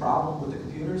same problem with the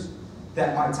computers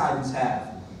that my Titans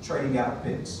have trading out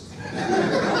picks.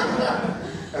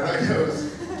 And that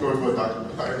goes towards what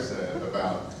Dr. Meyer said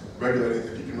about regulating,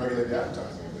 if you can regulate the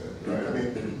advertising a bit, right? I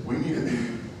mean, we need to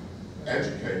be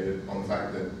educated on the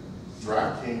fact that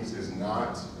DraftKings is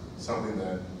not something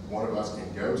that one of us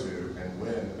can go to and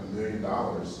win $1 million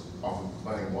off of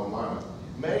playing one lineup.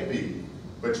 Maybe,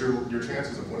 but your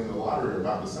chances of winning the lottery are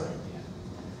about the same.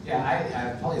 Yeah,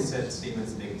 I've probably said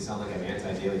statements that make me sound like I'm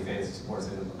anti-daily fantasy sports,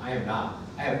 and I am not.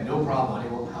 I have no problem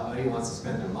how anyone wants to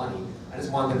spend their money. I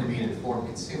just want them to be an informed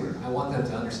consumer. I want them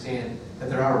to understand that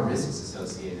there are risks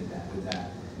associated with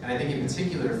that. And I think in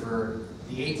particular for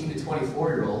the 18 to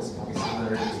 24-year-olds, probably some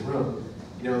that are in this room,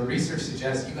 you know, the research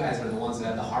suggests you guys are the ones that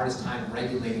have the hardest time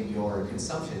regulating your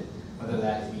consumption, whether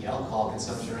that be alcohol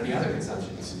consumption or any other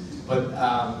consumption. But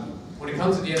when it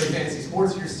comes to daily fantasy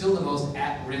sports, you're still the most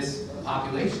at-risk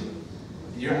population.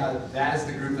 That is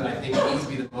the group that I think needs to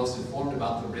be the most informed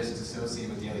about the risks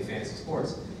associated with daily fantasy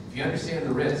sports. If you understand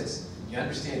the risks, you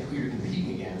understand who you're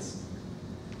competing against,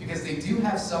 because they do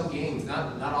have some games,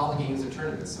 not all the games are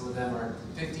tournaments, some of them are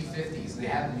 50-50s, and they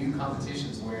have new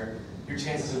competitions where your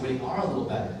chances of winning are a little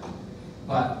better.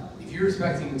 But if you're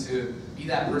expecting to be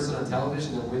that person on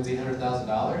television that wins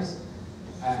 $800,000,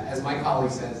 as my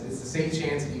colleague says, it's the same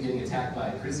chance of you getting attacked by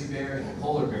a grizzly bear and a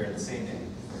polar bear the same day.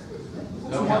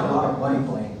 Who won a lot of money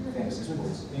playing fantasy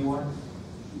sports? Anyone?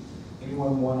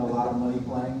 Anyone won a lot of money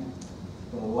playing?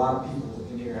 Well, a lot of people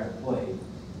in here have played.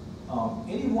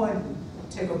 Anyone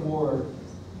take a more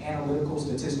analytical,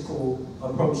 statistical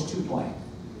approach to playing?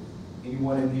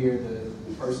 Anyone in here,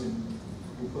 the person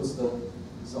who puts the,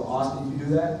 so Austin, you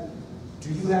do that?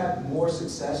 Do you have more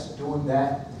success doing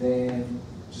that than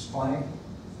just playing?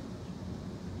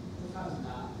 Sometimes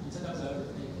not. Sometimes I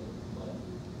overthink it, but I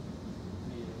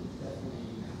mean, it's definitely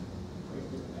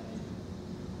quite different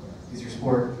dynamic. Is your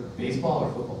sport baseball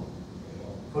or football?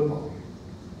 Football.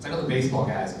 I know the baseball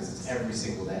guys because it's every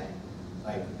single day.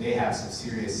 Like, they have some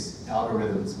serious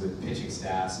algorithms with pitching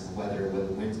staffs and whether when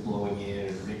the wind's blowing in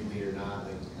or wriggly or not.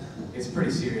 Like, it's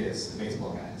pretty serious, the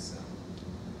baseball guys. So.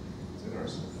 It's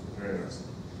interesting, very interesting.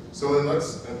 So then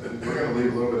and we're gonna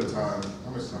leave a little bit of time.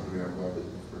 How much time do we have left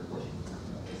for a question?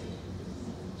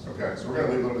 Okay, so we're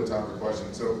gonna leave a little bit of time for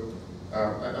questions. So,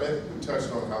 I think we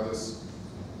touched on how this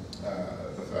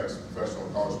affects professional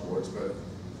and college sports, but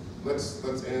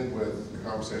let's end with the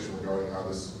conversation regarding how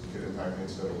this could impact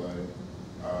NCAA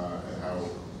and how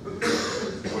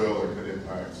it will or could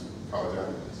impact college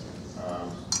athletes.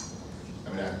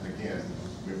 I mean, again,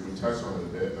 we touched on it a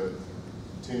bit, but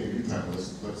continue you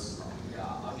panelists, Yeah,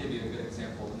 I'll give you a good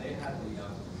example. When they had the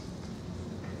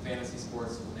fantasy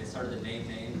sports, when they started to name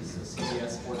names, so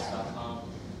CBSSports.com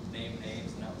named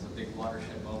names, and that was a big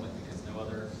watershed moment because no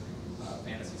other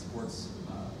fantasy sports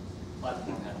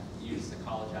platform had used the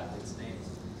college athletes' names.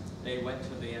 They went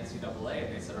to the NCAA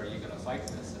and they said, are you going to fight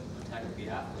this and protect the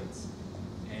athletes?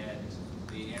 And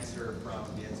the answer from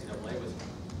the NCAA was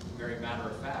very matter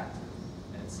of fact.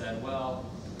 And it said, well,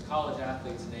 the college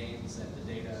athletes' names and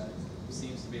the data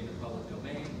seems to be in the public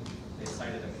domain. They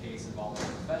cited a case involving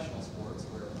professional sports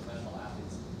where professional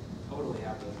athletes totally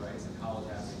have those rights and college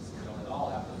athletes don't at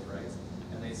all have those rights.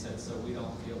 And they said, so we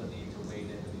don't feel the need to wade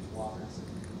into these waters.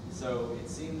 So it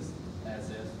seems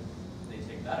as if they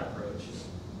take that approach,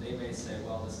 they may say,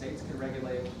 well, the states can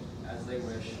regulate as they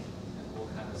wish and we'll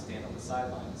kind of stand on the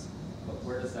sidelines. But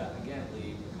where does that again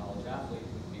leave the college athlete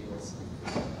who feels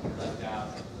left out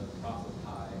of the profit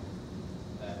pie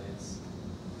that is,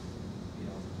 you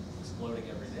know, exploding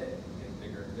every day, getting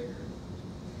bigger and bigger?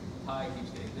 The pie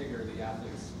keeps getting bigger, the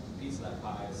athlete's piece of that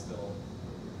pie is still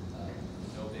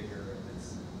no bigger and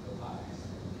it's no pie.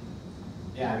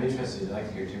 Yeah, I'm interested. I'd like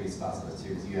to hear Jimmy's thoughts on this too,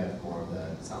 because you have more of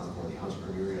the, sounds like more of the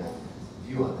entrepreneurial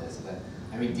view on this. But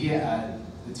I mean,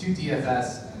 the two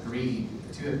DFS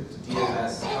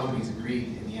companies agreed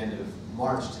in the end of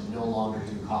March to no longer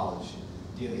do college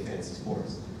daily fantasy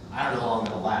sports. I don't know how long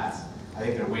that'll last. I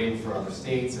think they're waiting for other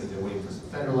states and they're waiting for some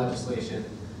federal legislation.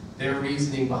 Their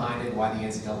reasoning behind it, why the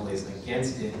NCAA is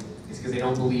against it, is because they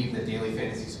don't believe that daily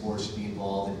fantasy sports should be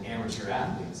involved in amateur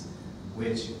athletes,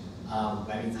 which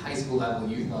I mean, high school level,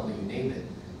 youth level, you name it.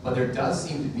 But there does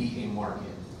seem to be a market.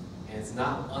 And it's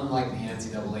not unlike the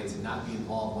NCAA to not be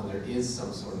involved when there is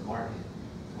some sort of market.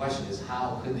 The question is,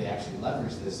 how could they actually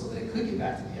leverage this so that it could get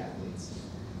back to the athletes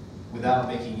without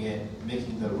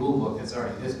making the rule book that's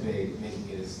already this big, making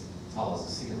it as tall as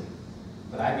the ceiling.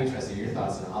 But I'd be interested in your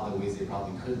thoughts on other ways they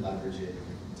probably could leverage it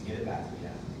to get it back to the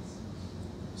athletes.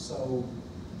 So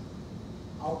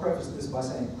I'll preface this by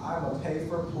saying I'm a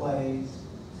pay-for-play,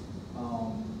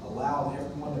 allow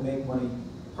everyone to make money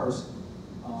person,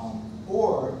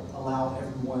 or allow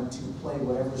everyone to play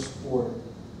whatever sport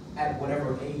at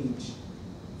whatever age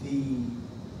the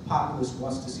populace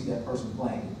wants to see that person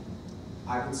playing.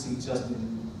 I could see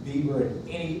Justin Bieber at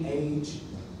any age.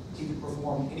 He could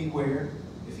perform anywhere.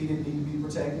 If he didn't need to be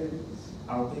protected,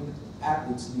 I don't think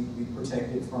athletes need to be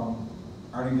protected from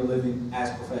earning a living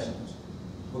as professionals,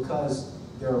 because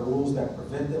there are rules that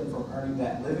prevent them from earning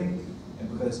that living,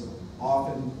 and because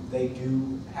often they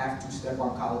do have to step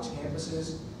on college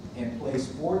campuses and play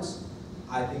sports.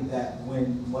 I think that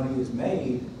when money is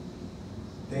made,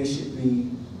 they should be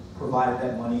provided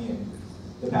that money, and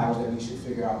the powers that we should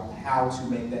figure out how to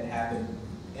make that happen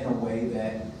in a way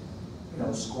that, you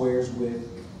know, squares with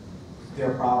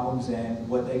their problems and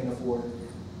what they can afford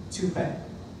to pay,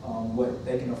 what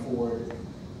they can afford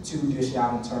to dish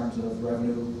out in terms of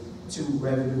revenue to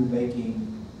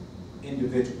revenue-making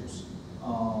individuals.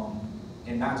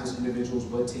 And not just individuals,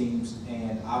 but teams.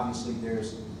 And obviously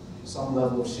there's some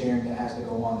level of sharing that has to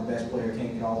go on. The best player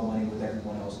can't get all the money with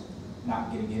everyone else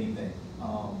not getting anything.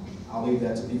 I'll leave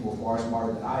that to people far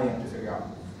smarter than I am to figure out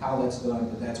how that's done,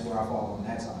 but that's where I fall on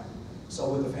that side.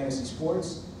 So with the fantasy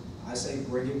sports, I say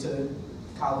bring it to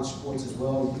college sports as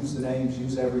well. Use the names,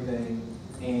 use everything,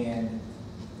 and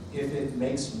if it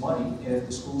makes money, and if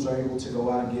the schools are able to go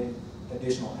out and get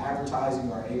additional advertising,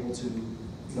 are able to,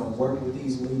 you know, work with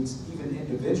these leagues even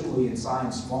individually and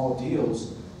sign small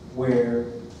deals where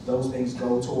those things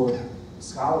go toward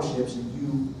scholarships,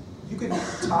 and you can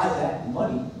tie that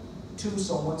money to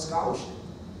someone's scholarship.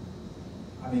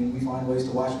 I mean, we find ways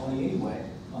to watch money anyway.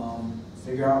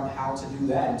 Figure out how to do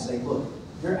that and say, look,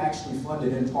 you're actually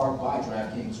funded in part by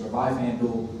DraftKings or by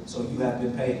FanDuel, so you have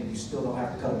been paid and you still don't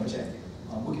have to cut them a check.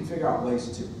 We can figure out ways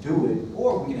to do it,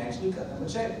 or we can actually cut them a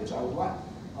check, which I would like.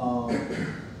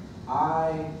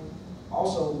 I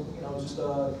also, you know, just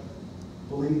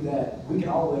believe that we can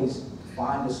always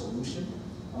find a solution.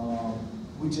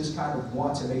 We just kind of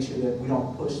want to make sure that we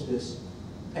don't push this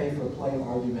pay-for-play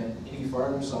argument any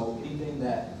further. So anything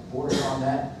that borders on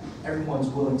that, everyone's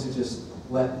willing to just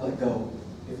let go.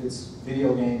 If it's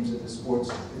video games, if it's sports,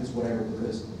 if it's whatever,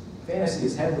 because fantasy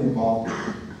is heavily involved in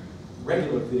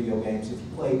regular video games. If you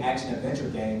play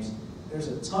action-adventure games, there's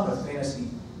a ton of fantasy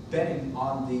betting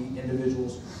on the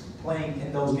individuals playing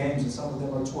in those games, and some of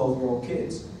them are 12-year-old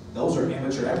kids. Those are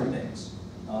amateur everythings,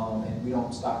 and we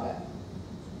don't stop that.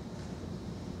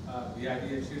 The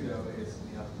idea too, though, is,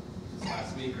 you know, just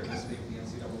last week or this week, the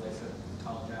NCAA said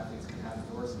college athletes can have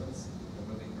endorsements. They're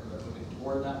moving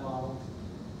toward that model,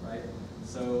 right?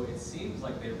 So it seems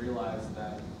like they realize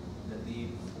that the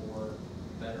need for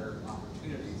better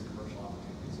opportunities, commercial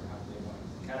opportunities, or however they want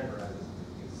to categorize it,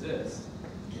 exists.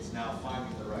 It's now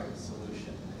finding the right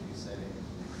solution, as you say.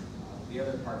 The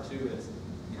other part too is,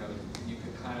 you know, you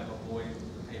could kind of avoid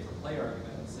the pay-for-play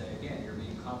argument and say, again, you're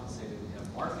being compensated in a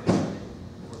marketing way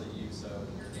for the use of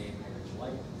your name, image,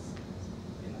 likeness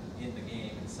in the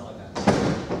game and selling that. The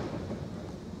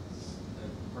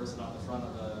person on the front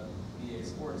of the EA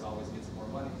Sports always gets more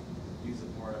money. Use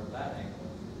it more of that angle.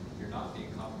 You're not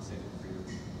being compensated for your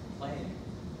playing.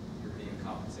 You're being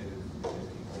compensated because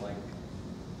people like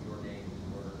your name,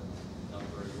 your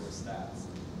number, your stats.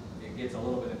 It gets a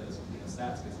little bit into this, you know,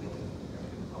 stats gets a little bit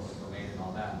into the public domain and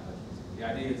all that. But the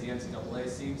idea is the NCAA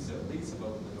seems to at least have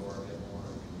opened the door a bit more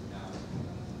now.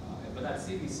 But that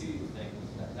CBC thing,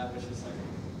 that was just like,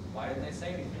 why didn't they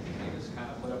say anything? They just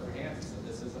kind of put up their hands and said,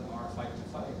 this isn't our fight to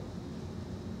fight.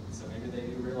 So maybe they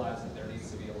do realize that there needs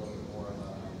to be a little bit more of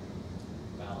a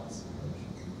balance.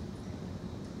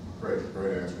 Great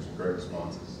answers and great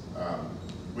responses.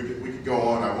 We could go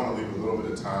on. I want to leave a little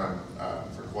bit of time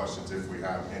for questions if we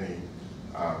have any.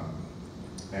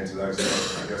 And to that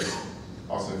extent, I guess,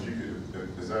 Austin, if you could,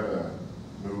 is that a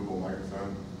movable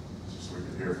microphone? Just so we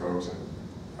could hear folks. And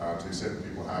to the extent that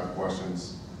people have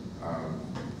questions,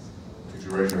 could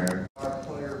you raise your hand? Our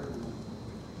player who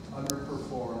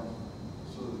underperformed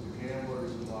so that the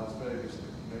gamblers in Las Vegas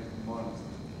could make money.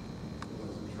 It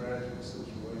was a tragic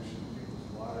situation.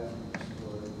 People's lives were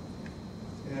destroyed.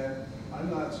 And I'm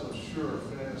not so sure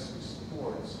fantasy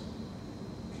sports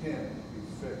can be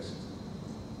fixed.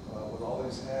 With all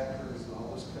these hackers and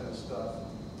all this kind of stuff,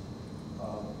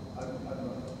 I'm a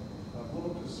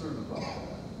little concerned about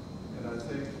that. And I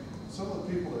think some of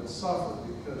the people that suffer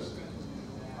because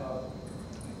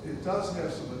it does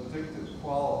have some addictive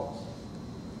qualities.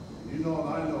 You know, and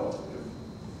I know if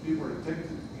people are addicted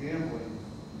to gambling,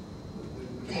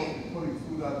 they're supposed to be putting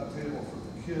food on the table for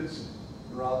the kids.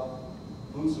 They're out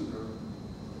losing their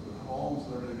homes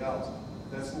and everything else.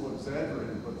 That's a little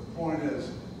exaggerated, but the point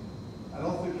is, I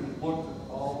don't think we've looked at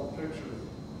all the picture in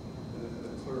a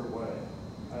clear way.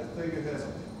 I think it has a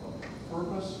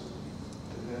purpose.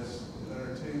 It has an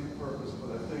entertainment purpose, but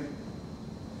I think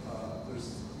there's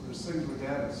things we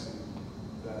haven't seen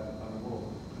that I'm a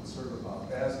little concerned about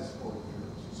as a sport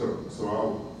appears.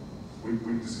 So we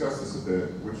discussed this a bit.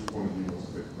 Which one of you wants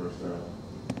to pick first out?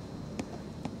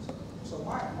 So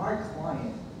my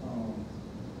client,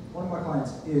 one of my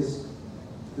clients is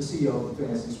the CEO of the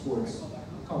Fantasy Sports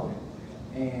company.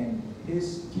 And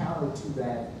his counter to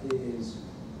that is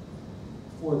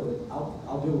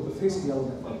I'll deal with the fixing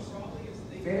element first.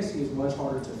 Fantasy is much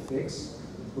harder to fix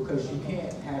because you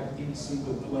can't have any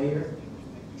single player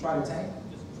try to tank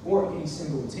or any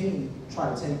single team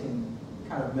try to tank and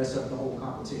kind of mess up the whole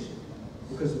competition.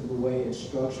 Because of the way it's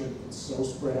structured, it's so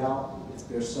spread out,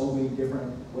 there's so many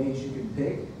different ways you can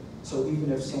pick. So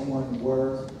even if someone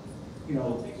were, you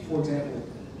know, for example,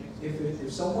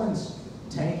 if someone's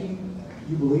tanking,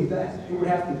 you believe that, it would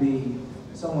have to be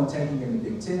someone tanking in the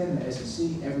Big Ten, the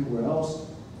SEC, everywhere else,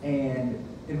 and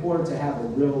in order to have a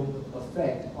real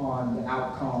effect on the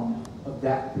outcome of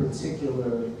that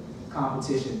particular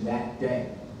competition that day,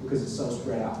 because it's so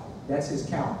spread out. That's his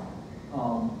counter.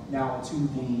 Now to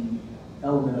the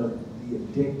element of the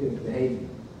addictive behavior,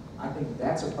 I think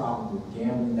that's a problem with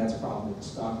gambling, that's a problem with the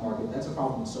stock market, that's a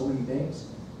problem with so many things.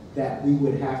 that we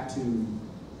would have to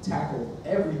tackle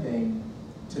everything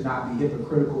to not be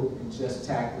hypocritical and just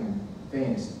tackling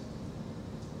fantasy.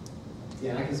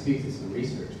 Yeah, and I can speak to some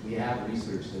research. We have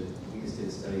research that we just did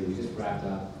a study, we just wrapped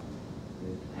up.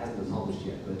 It hasn't been published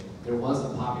yet, but there was a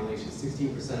population,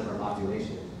 16% of our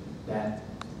population, that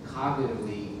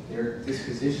cognitively their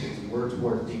dispositions were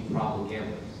toward big problem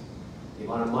gamblers. The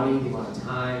amount of money, the amount of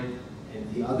time,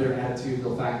 and the other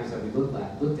attitudinal factors that we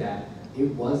looked at, it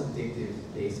was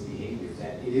addictive-based behavior,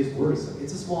 that it is worrisome.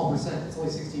 It's a small percent, it's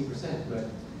only 16%, but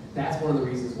that's one of the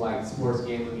reasons why sports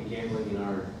gambling and gambling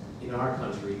in our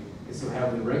country is so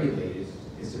heavily regulated,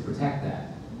 is to protect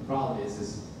that. The problem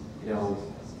is, you know,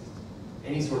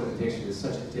 any sort of addiction is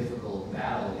such a difficult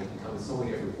battle, and it can come in so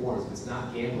many different forms. If it's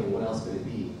not gambling, what else could it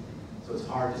be? So it's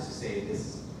hard just to say this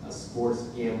is a sports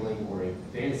gambling or a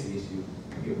fantasy issue.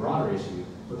 It could be a broader issue,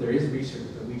 but there is research,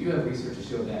 but we do have research to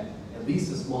show that at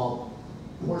least a small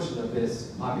portion of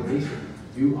this population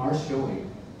are showing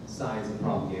signs of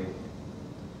problem gambling.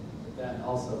 That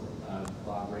also,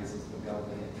 Bob, raises the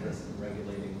government interest in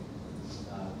regulating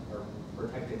or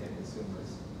protecting the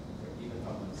consumers, even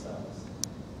from themselves.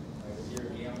 Like if you're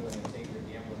gambling and think you're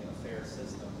gambling in a fair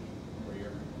system where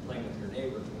you're playing with your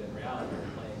neighbors, but in reality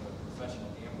you're playing with professional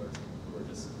gamblers who are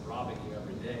just robbing you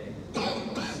every day, and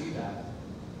you don't see that,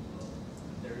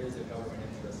 there is a government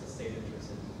interest, a state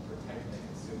interest in protecting the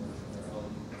consumers from their own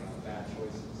bad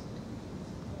choices.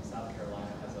 South Carolina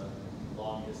has a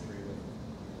long history with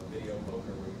video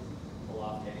poker where you pull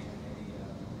off any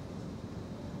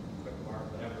quick mark,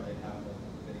 whatever they have with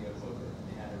video poker.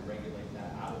 They had to regulate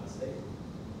that out of the state.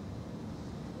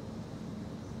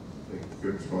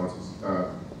 Good responses.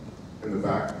 In the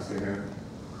back, I see a hand.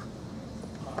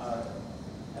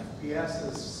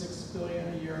 FPS is $6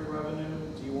 billion a year in revenue,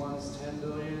 D1's $10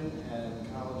 billion,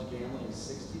 and college gambling is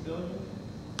 $60 billion,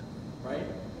 right?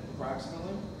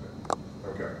 Approximately.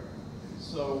 Okay.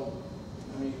 So,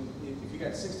 I mean, if you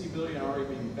got $60 billion already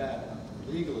being bet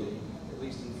legally, at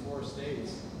least in 4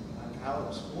 states, on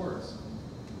college sports,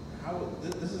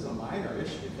 this is a minor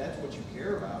issue. If that's what you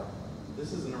care about,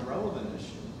 this is an irrelevant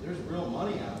issue. There's real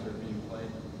money out there being played,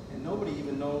 and nobody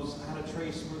even knows how to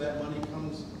trace where that money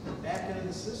comes back into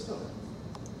the system.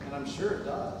 And I'm sure it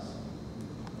does.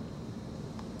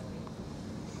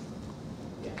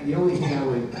 Yeah, the only thing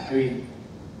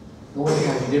the only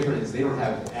thing I'd be different is they don't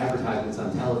have advertisements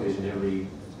on television every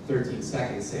 13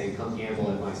 seconds saying, come gamble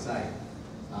at my site.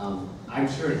 I'm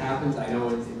sure it happens. I know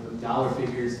in dollar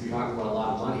figures, you're talking about a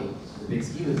lot of money, the big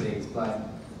scheme of things, but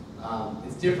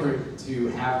it's different to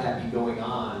have that be going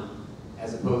on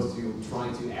as opposed to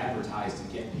trying to advertise to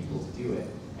get people to do it,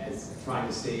 as trying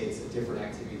to say it's a different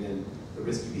activity than the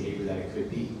risky behavior that it could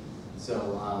be.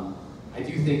 So I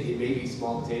do think it may be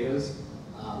small potatoes,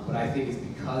 but I think it's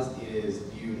because it is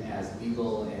viewed as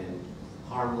legal and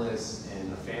harmless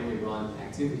and a family-run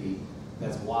activity.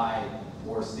 That's why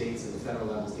more states and the federal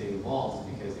level is getting involved,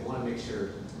 because they want to make sure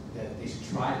that they should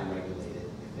try to regulate it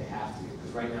if they have to,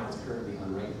 because right now it's currently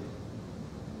unregulated.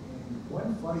 And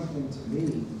one funny thing to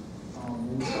me,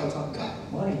 when we started talking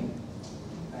about money,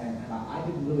 and I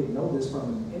didn't really know this from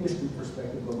an industry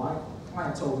perspective, but my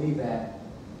client told me that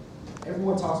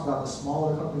everyone talks about the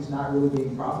smaller companies not really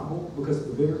being profitable because of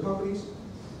the bigger companies.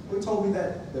 They told me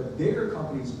that the bigger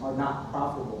companies are not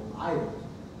profitable either.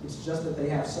 It's just that they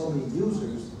have so many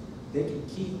users, they can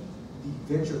keep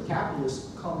the venture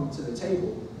capitalists coming to the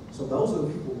table. So those are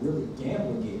the people really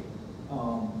gambling it.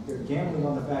 They're gambling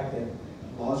on the fact that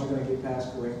laws are going to get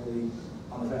passed correctly,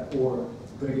 on the fact, or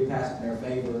going to get passed in their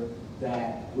favor,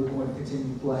 that we're going to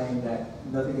continue playing, that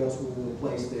nothing else will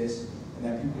replace this, and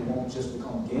that people won't just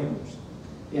become gamblers.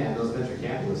 Yeah, and those venture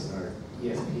capitalists are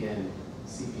ESPN,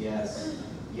 CBS,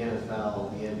 the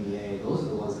NFL, the NBA. Those are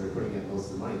the ones that are putting in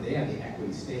most of the money. They have the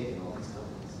equity stake in all these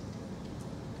companies.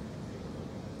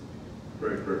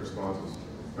 Great responses.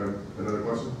 Another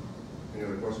question? Any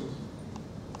other questions?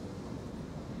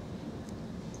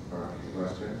 All right,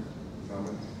 last chance.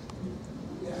 Comment?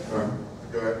 Yeah. All right,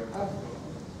 go ahead.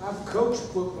 I've coached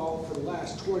football for the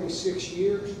last 26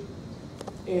 years,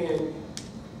 and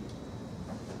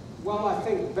while I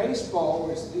think baseball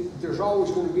there's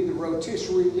always going to be the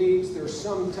rotisserie leagues, there's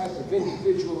some type of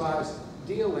individualized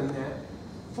deal in that.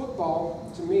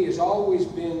 Football, to me, has always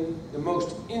been the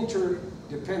most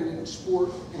interdependent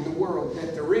sport in the world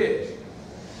that there is.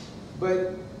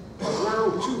 But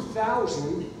around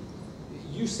 2000,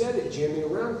 you said it, Jimmy,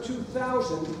 around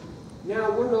 2000,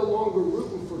 now we're no longer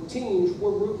rooting for teams,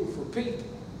 we're rooting for people.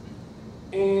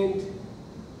 And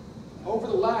over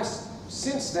the last,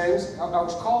 since then, I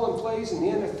was calling plays in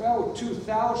the NFL in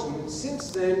 2000, and since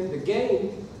then the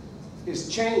game has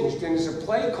changed, and as a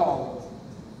play caller,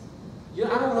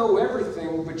 I don't know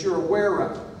everything, but you're aware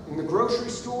of it. In the grocery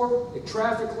store, at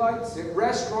traffic lights, at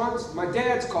restaurants. My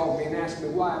dad's called me and asked me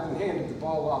why I haven't handed the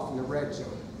ball off in the red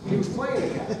zone. He was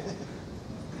playing a guy.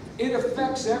 It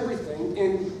affects everything,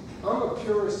 and I'm a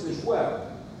purist as well.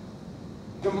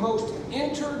 The most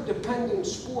interdependent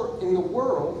sport in the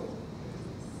world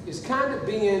is kind of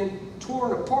being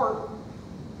torn apart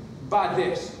by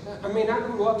this. I mean, I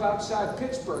grew up outside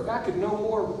Pittsburgh. I could no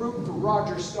more root for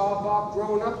Roger Staubach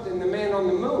growing up than the man on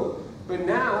the moon. But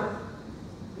now,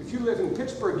 if you live in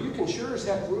Pittsburgh, you can sure as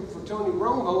heck root for Tony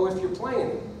Romo if you're playing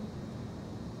him.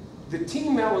 The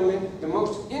team element, the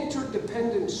most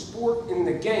interdependent sport in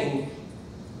the game,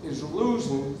 is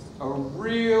losing a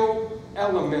real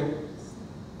element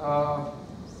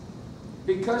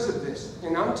because of this.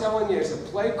 And I'm telling you, as a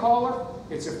play caller,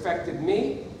 it's affected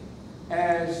me.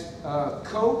 As a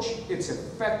coach, it's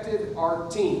affected our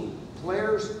team.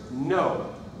 Players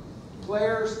know.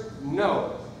 Players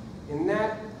know. And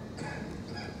that,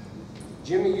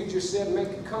 Jimmy, you just said make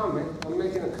a comment. I'm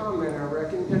making a comment, I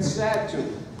reckon. It's sad to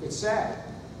me. It's sad.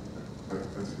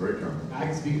 That's a great comment. I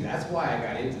can speak. That's why I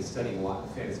got into studying a lot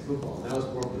of fantasy football. And that was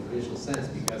more of a visual sense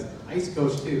because I used to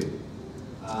coach too.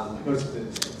 I coached at the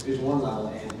Division I level,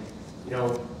 and you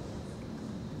know,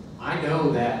 I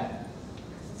know that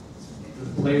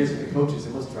the players and the coaches,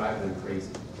 it must drive them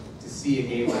crazy to see a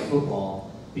game like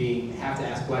football have to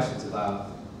ask questions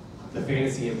about the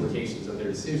fantasy implications of their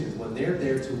decisions when they're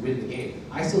there to win the game.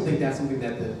 I still think that's something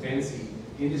that the fantasy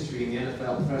industry and the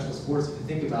NFL, professional sports, have to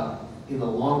think about in the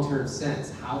long-term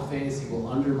sense, how fantasy will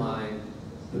undermine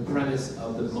the premise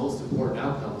of the most important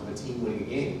outcome of a team winning a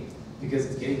game, because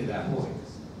it's getting to that point.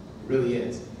 It really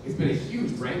is. It's been a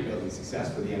huge brand-building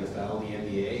success for the NFL and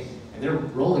the NBA, and they're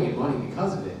rolling in money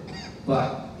because of it.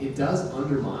 But it does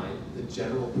undermine the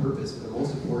general purpose or the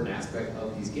most important aspect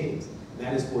of these games, and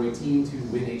that is for a team to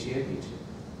win a championship.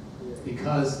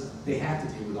 Because they have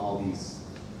to deal with all these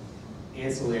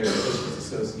ancillary issues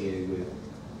associated with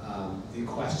the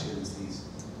questions, these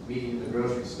meeting in the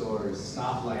grocery stores,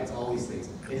 stoplights, all these things.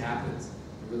 It happens.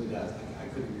 It really does. I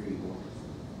couldn't agree more.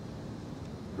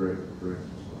 Great, great.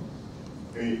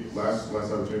 Any last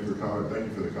opportunity for comment? Thank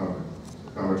you for the comment.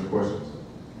 Comments or questions?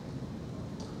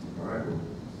 All right,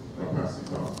 I'll pass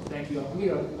the call. Thank you. We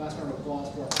need a last round of applause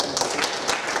for our panelists.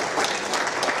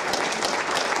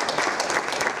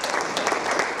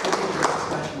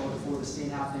 I look forward to seeing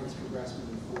how things progress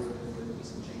moving forward, and there will be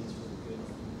some changes for the good.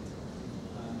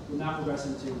 We'll now progress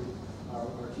into our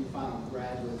two final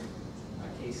graduate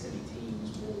case study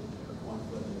teams. We'll pick one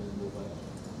for them, and we'll